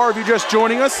so far. If you're just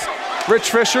joining us,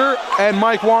 Rich Fisher and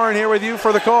Mike Warren here with you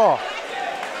for the call.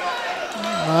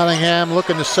 Nottingham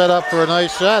looking to set up for a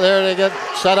nice shot. There they get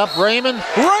set up. Raymond.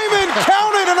 Raymond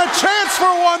counted, and a chance for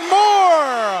one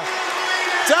more.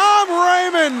 Dom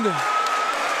Raymond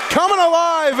coming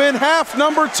alive in half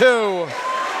number 2.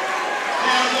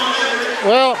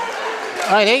 Well,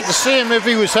 I'd hate to see him if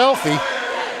he was healthy.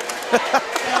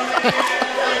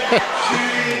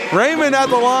 Raymond at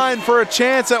the line for a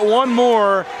chance at one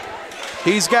more.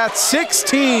 He's got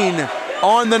 16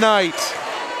 on the night.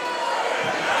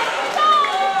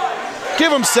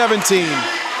 Give him 17.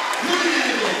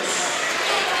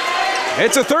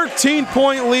 It's a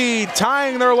 13-point lead.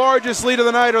 Tying their largest lead of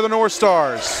the night are the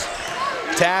Northstars.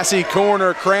 Tassie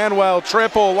corner, Cranwell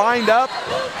triple lined up.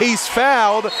 He's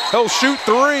fouled. He'll shoot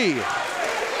 3.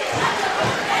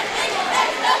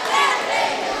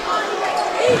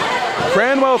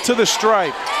 Cranwell to the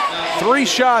stripe. 3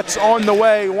 shots on the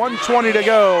way, 1:20 to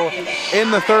go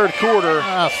in the third quarter.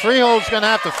 Freehold's going to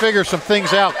have to figure some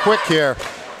things out quick here.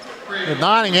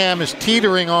 Nottingham is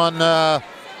teetering on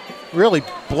really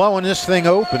blowing this thing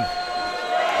open.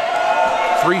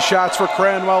 3 shots for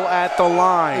Cranwell at the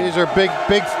line. These are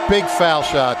big foul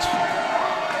shots.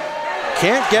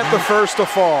 Can't get the first to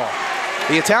fall.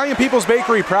 The Italian People's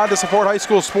Bakery, proud to support high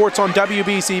school sports on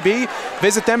WBCB.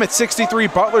 Visit them at 63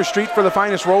 Butler Street for the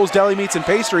finest rolls, deli meats, and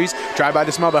pastries. Try by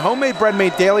to smell the homemade bread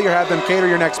made daily or have them cater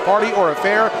your next party or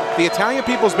affair. The Italian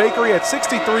People's Bakery at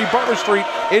 63 Butler Street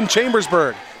in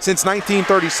Chambersburg since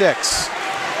 1936.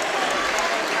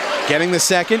 Getting the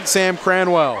second, Sam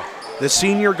Cranwell, the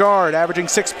senior guard, averaging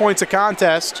 6 points a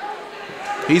contest.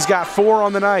 He's got 4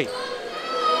 on the night.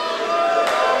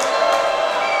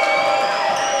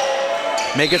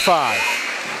 Make it 5.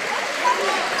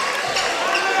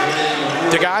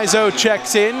 DeGaizo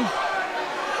checks in,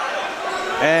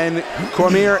 and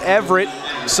Cormier Everett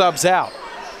subs out.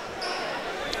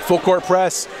 Full court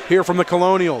press here from the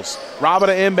Colonials.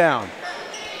 Robida inbound.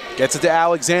 Gets it to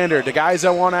Alexander.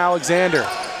 DeGaizo on Alexander.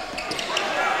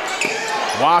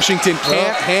 Washington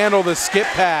can't handle the skip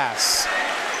pass.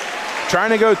 Trying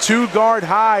to go 2 guard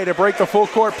high to break the full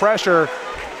court pressure.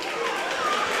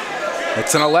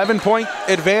 It's an 11-point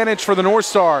advantage for the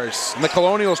Northstars. And the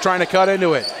Colonials trying to cut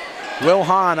into it. Will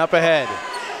Hahn up ahead.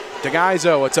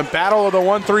 DeGaizo, it's a battle of the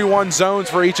 1-3-1 zones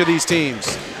for each of these teams.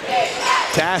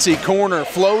 Tassie, corner,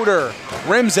 floater,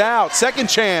 rims out, second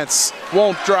chance,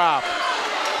 won't drop.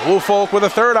 Woolfolk with a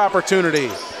third opportunity.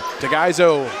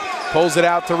 DeGaizo pulls it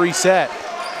out to reset.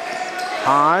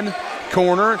 Hahn,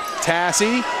 corner,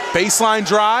 Tassie, baseline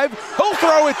drive, he'll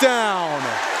throw it down.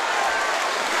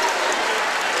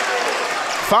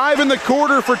 5 in the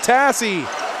quarter for Tassie.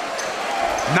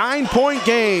 9-point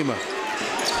game.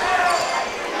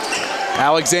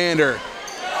 Alexander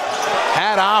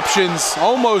had options,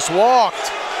 almost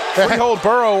walked. Freehold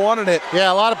Borough wanted it.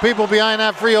 Yeah, a lot of people behind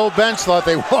that Freehold bench thought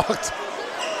they walked.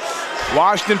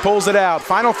 Washington pulls it out.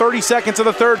 Final 30 seconds of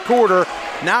the third quarter.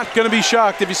 Not going to be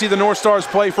shocked if you see the Northstars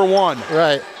play for 1.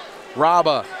 Right.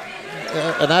 Raba.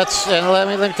 And let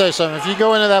me tell you something. If you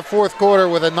go into that fourth quarter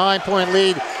with a 9-point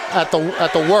lead at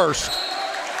the worst,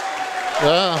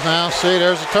 well, now see,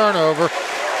 there's a turnover.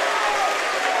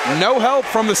 No help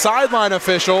from the sideline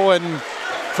official, and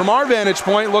from our vantage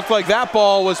point, looked like that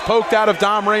ball was poked out of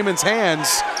Dom Raymond's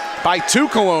hands by 2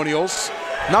 Colonials.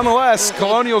 Nonetheless,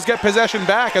 Colonials get possession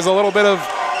back as a little bit of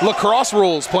lacrosse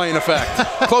rules play in effect.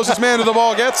 Closest man to the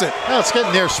ball gets it. Well, it's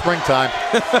getting near springtime.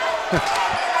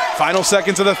 Final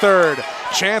seconds of the third.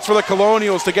 Chance for the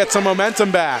Colonials to get some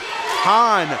momentum back.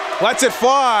 Hahn lets it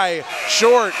fly,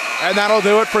 short, and that'll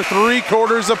do it for 3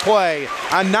 quarters of play.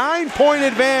 A 9-point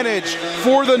advantage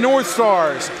for the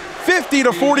Northstars.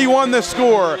 50-41 the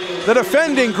score. The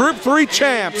defending Group 3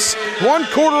 champs, 1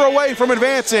 quarter away from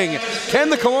advancing. Can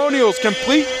the Colonials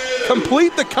complete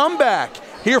the comeback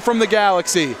here from the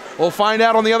Galaxy? We'll find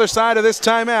out on the other side of this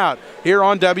timeout here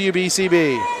on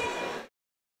WBCB.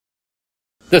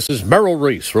 This is Merrill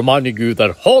Reese reminding you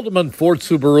that Haldeman Ford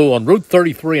Subaru on Route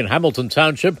 33 in Hamilton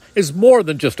Township is more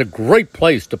than just a great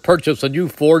place to purchase a new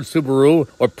Ford Subaru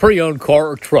or pre-owned car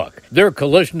or truck. Their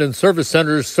collision and service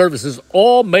centers services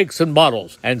all makes and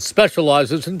models and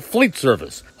specializes in fleet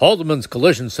service. Haldeman's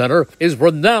Collision Center is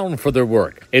renowned for their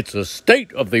work. It's a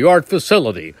state-of-the-art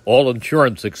facility, all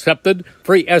insurance accepted,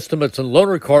 free estimates and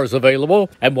loaner cars available,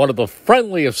 and one of the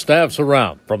friendliest staffs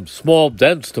around. From small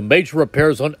dents to major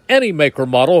repairs on any make or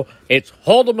model, it's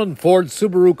Haldeman Ford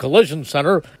Subaru Collision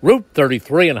Center, Route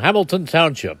 33 in Hamilton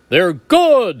Township. They're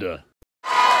good!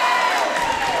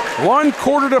 1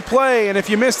 quarter to play, and if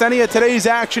you missed any of today's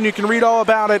action, you can read all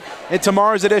about it in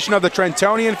tomorrow's edition of the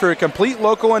Trentonian for your complete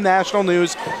local and national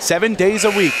news 7 days a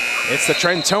week. It's the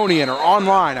Trentonian or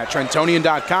online at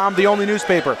Trentonian.com, the only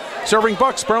newspaper serving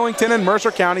Bucks, Burlington, and Mercer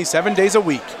County 7 days a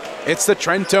week. It's the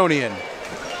Trentonian.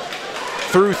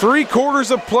 Through 3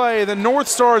 quarters of play, the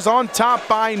Northstars on top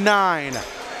by 9.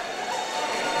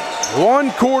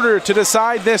 1 quarter to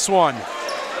decide this one.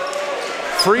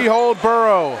 Freehold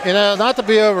Borough. You know, not to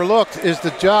be overlooked is the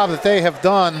job that they have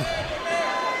done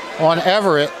on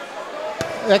Everett.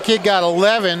 That kid got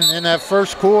 11 in that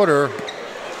first quarter.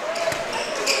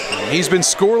 He's been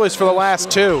scoreless for the last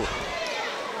 2.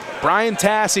 Brian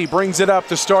Tassie brings it up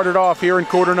to start it off here in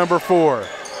quarter number 4.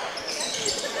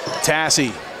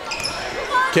 Tassie.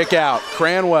 Kick out.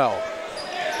 Cranwell.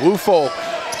 Woolfolk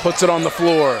puts it on the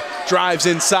floor. Drives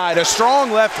inside. A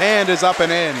strong left hand is up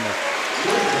and in.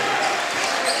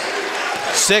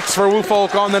 6 for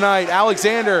Woolfolk on the night.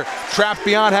 Alexander trapped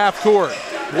beyond half court.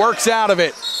 Works out of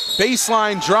it.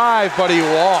 Baseline drive, but he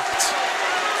walked.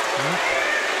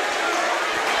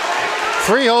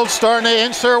 Freehold starting to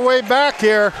inch their way back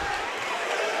here.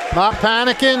 Not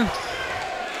panicking.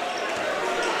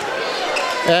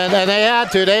 And they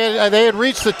had to. They had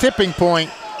reached the tipping point.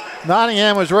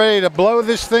 Nottingham was ready to blow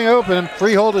this thing open, and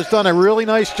Freehold has done a really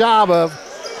nice job of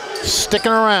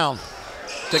sticking around.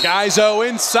 DeGaizo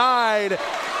inside,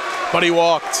 but he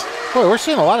walked. Boy, we're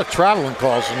seeing a lot of traveling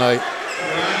calls tonight.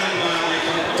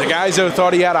 DeGaizo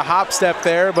thought he had a hop step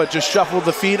there, but just shuffled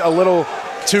the feet a little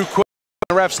too quick.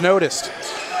 The refs noticed.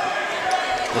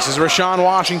 This is Rashawn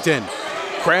Washington.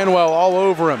 Cranwell all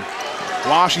over him.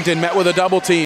 Washington met with a double team.